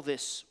all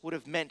this would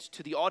have meant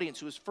to the audience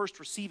who was first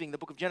receiving the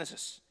book of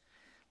Genesis.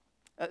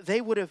 They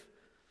would have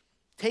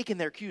taken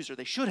their cues, or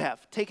they should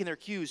have taken their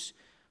cues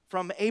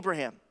from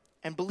Abraham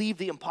and believed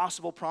the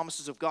impossible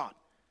promises of God,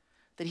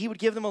 that he would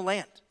give them a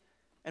land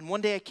and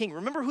one day a king.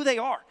 Remember who they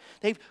are.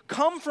 They've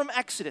come from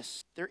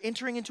Exodus. They're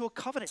entering into a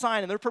covenant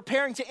sign, and they're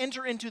preparing to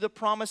enter into the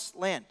promised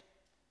land.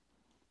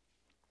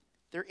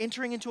 They're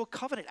entering into a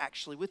covenant,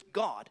 actually, with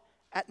God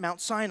at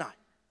Mount Sinai.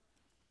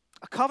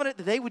 A covenant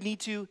that they would need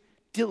to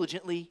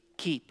diligently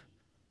keep,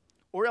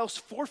 or else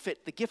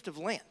forfeit the gift of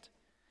land.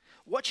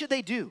 What should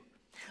they do?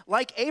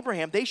 Like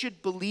Abraham, they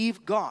should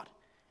believe God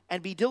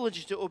and be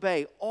diligent to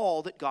obey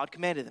all that God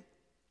commanded them.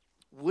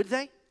 Would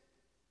they?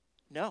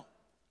 No.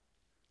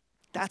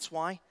 That's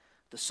why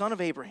the son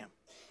of Abraham,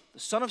 the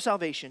son of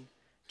salvation,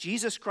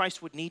 Jesus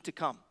Christ, would need to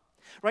come.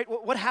 Right?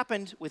 What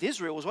happened with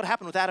Israel was what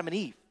happened with Adam and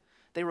Eve.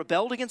 They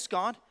rebelled against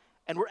God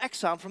and were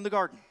exiled from the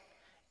garden.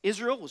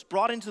 Israel was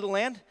brought into the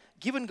land,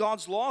 given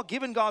God's law,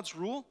 given God's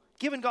rule,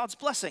 given God's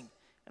blessing.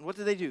 And what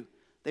did they do?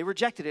 They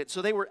rejected it,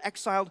 so they were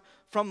exiled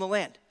from the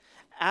land.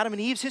 Adam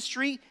and Eve's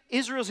history,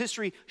 Israel's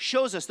history,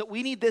 shows us that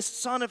we need this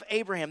son of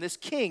Abraham, this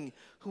king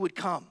who would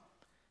come.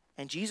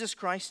 And Jesus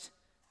Christ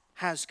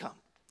has come.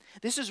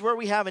 This is where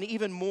we have an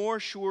even more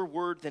sure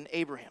word than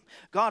Abraham.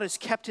 God has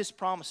kept his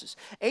promises.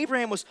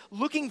 Abraham was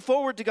looking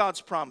forward to God's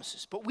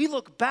promises, but we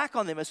look back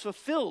on them as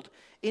fulfilled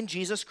in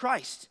Jesus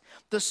Christ.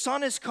 The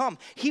Son has come.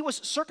 He was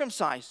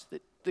circumcised.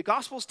 The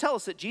Gospels tell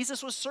us that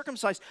Jesus was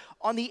circumcised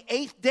on the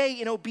 8th day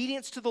in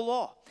obedience to the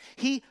law.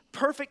 He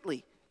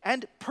perfectly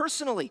and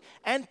personally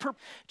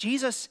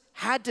Jesus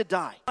had to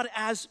die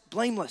as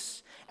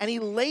blameless, and he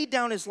laid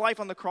down his life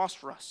on the cross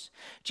for us.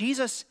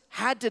 Jesus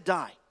had to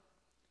die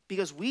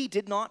because we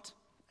did not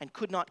and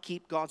could not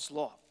keep God's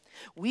law.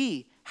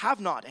 We have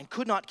not and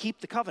could not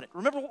keep the covenant.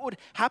 Remember what would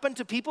happen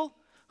to people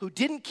who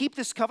didn't keep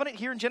this covenant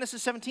here in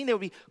Genesis 17? They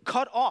would be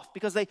cut off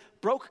because they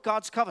broke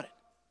God's covenant.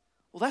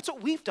 Well, that's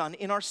what we've done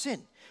in our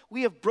sin.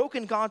 We have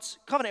broken God's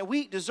covenant.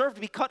 We deserve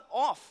to be cut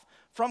off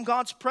from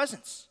God's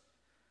presence.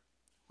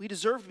 We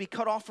deserve to be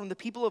cut off from the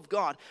people of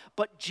God.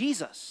 But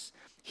Jesus,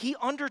 he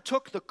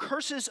undertook the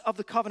curses of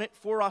the covenant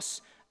for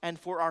us and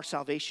for our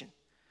salvation.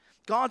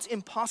 God's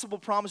impossible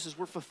promises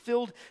were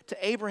fulfilled to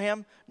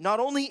Abraham,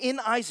 not only in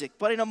Isaac,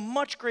 but in a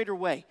much greater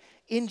way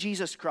in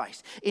Jesus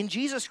Christ. In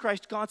Jesus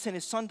Christ, God sent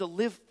his son to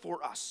live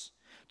for us,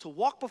 to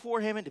walk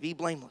before him and to be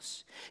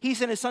blameless. He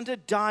sent his son to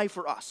die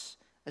for us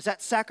as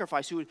that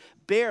sacrifice who would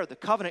bear the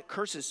covenant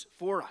curses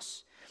for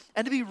us,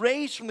 and to be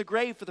raised from the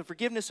grave for the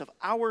forgiveness of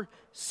our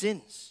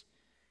sins.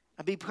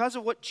 And because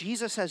of what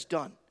Jesus has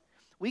done,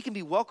 we can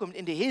be welcomed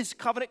into his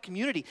covenant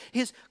community,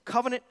 his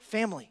covenant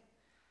family.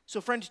 So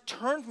friends,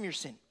 turn from your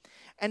sin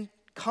and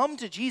come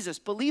to Jesus.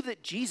 Believe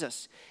that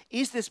Jesus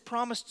is this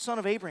promised son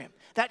of Abraham,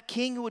 that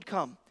king who would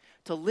come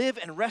to live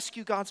and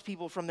rescue God's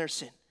people from their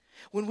sin.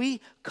 When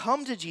we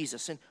come to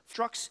Jesus and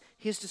instructs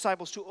his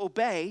disciples to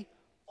obey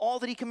all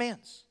that he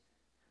commands,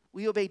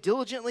 we obey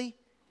diligently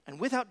and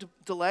without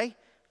delay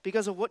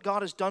because of what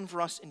God has done for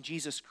us in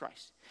Jesus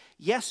Christ.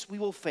 Yes, we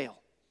will fail,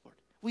 Lord.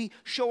 We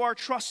show our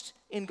trust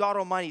in God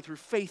Almighty through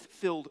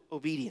faith-filled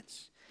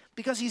obedience.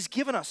 Because he's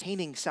given us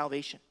attaining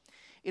salvation.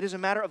 It is a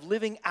matter of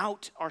living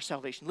out our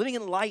salvation, living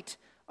in light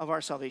of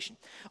our salvation.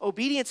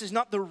 Obedience is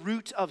not the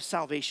root of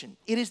salvation.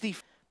 It is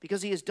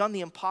because he has done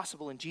the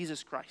impossible in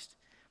Jesus Christ.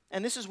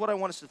 And this is what I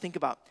want us to think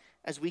about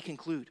as we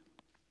conclude.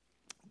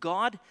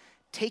 God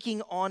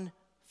taking on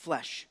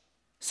flesh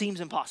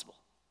seems impossible.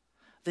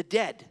 The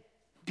dead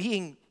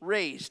being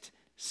raised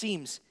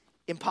seems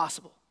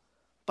impossible.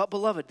 But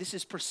beloved, this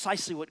is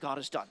precisely what God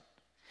has done.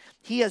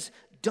 He has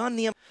done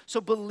the impossible.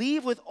 So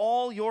believe with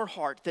all your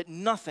heart that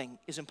nothing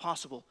is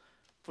impossible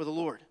for the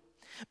Lord.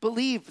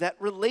 Believe that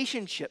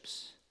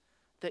relationships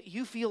that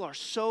you feel are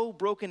so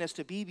broken as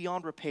to be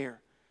beyond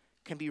repair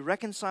can be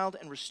reconciled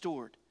and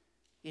restored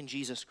in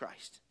Jesus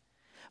Christ.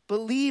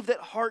 Believe that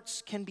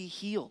hearts can be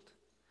healed.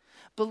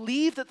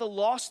 Believe that the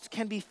lost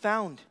can be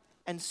found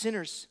and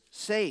sinners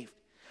saved.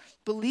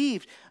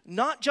 Believe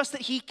not just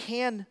that he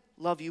can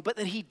love you, but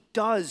that he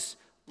does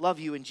love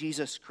you in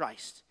Jesus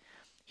Christ.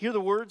 Hear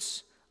the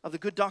words of the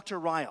good Dr.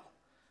 Ryle.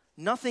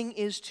 Nothing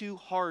is too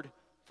hard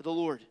for the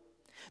Lord.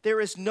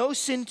 There is no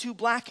sin too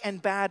black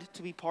and bad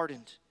to be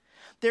pardoned.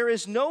 There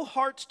is no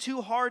heart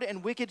too hard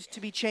and wicked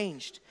to be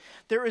changed.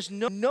 There is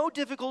no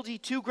difficulty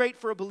too great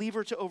for a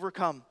believer to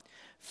overcome.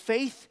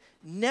 Faith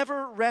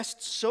never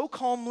rests so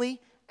calmly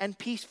and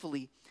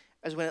peacefully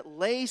as when it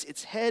lays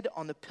its head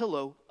on the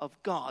pillow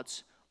of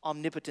God's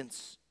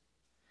omnipotence.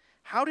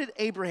 How did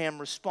Abraham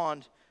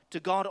respond to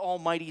God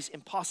Almighty's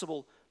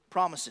impossible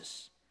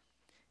promises?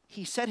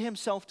 He set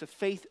himself to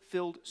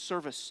faith-filled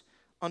service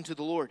unto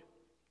the Lord.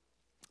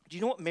 Do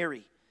you know what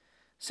Mary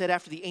said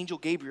after the angel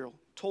Gabriel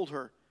told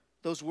her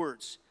those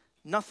words?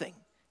 Nothing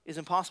is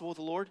impossible with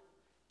the Lord.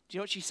 Do you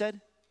know what she said?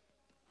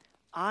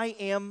 I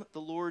am the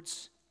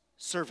Lord's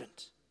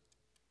servant.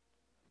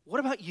 What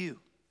about you?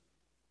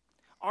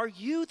 Are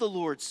you the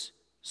Lord's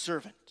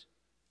servant?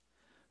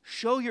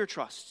 Show your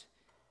trust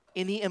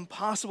in the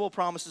impossible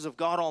promises of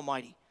God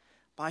Almighty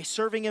by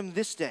serving him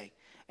this day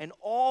and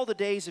all the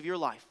days of your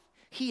life.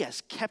 He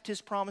has kept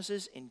his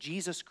promises in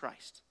Jesus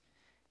Christ.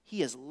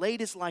 He has laid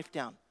his life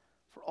down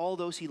for all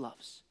those he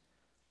loves.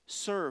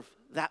 Serve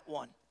that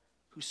one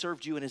who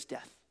served you in his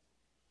death.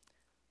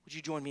 Would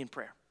you join me in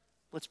prayer?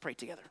 Let's pray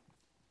together.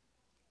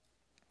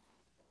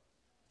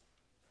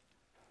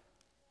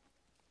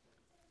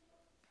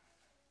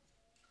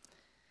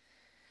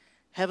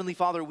 Heavenly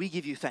Father, we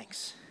give you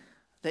thanks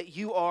that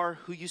you are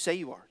who you say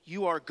you are.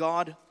 You are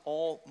God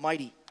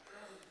Almighty.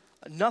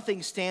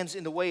 Nothing stands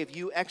in the way of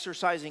you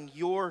exercising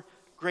your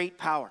great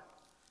power.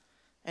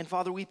 And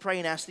Father, we pray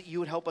and ask that you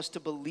would help us to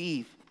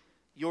believe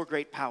your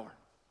great power.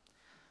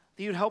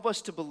 That you would help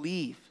us to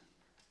believe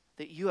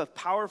that you have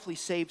powerfully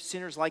saved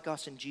sinners like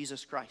us in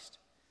Jesus Christ.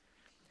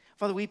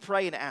 Father, we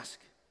pray and ask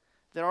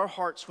that our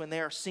hearts, when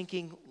they are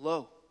sinking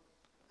low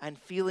and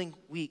feeling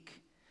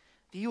weak,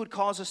 that you would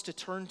cause us to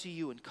turn to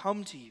you and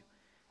come to you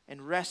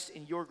and rest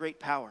in your great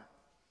power.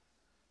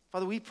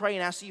 Father, we pray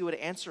and ask that you would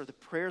answer the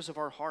prayers of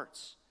our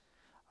hearts,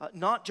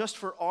 not just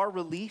for our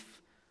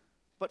relief,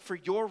 but for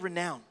your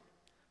renown,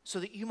 so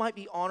that you might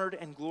be honored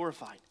and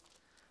glorified.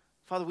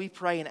 Father, we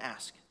pray and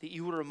ask that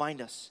you would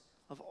remind us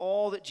of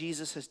all that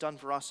Jesus has done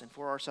for us and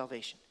for our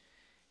salvation.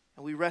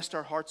 And we rest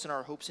our hearts and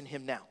our hopes in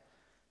him now.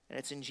 And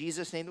it's in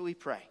Jesus' name that we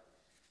pray.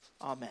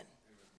 Amen.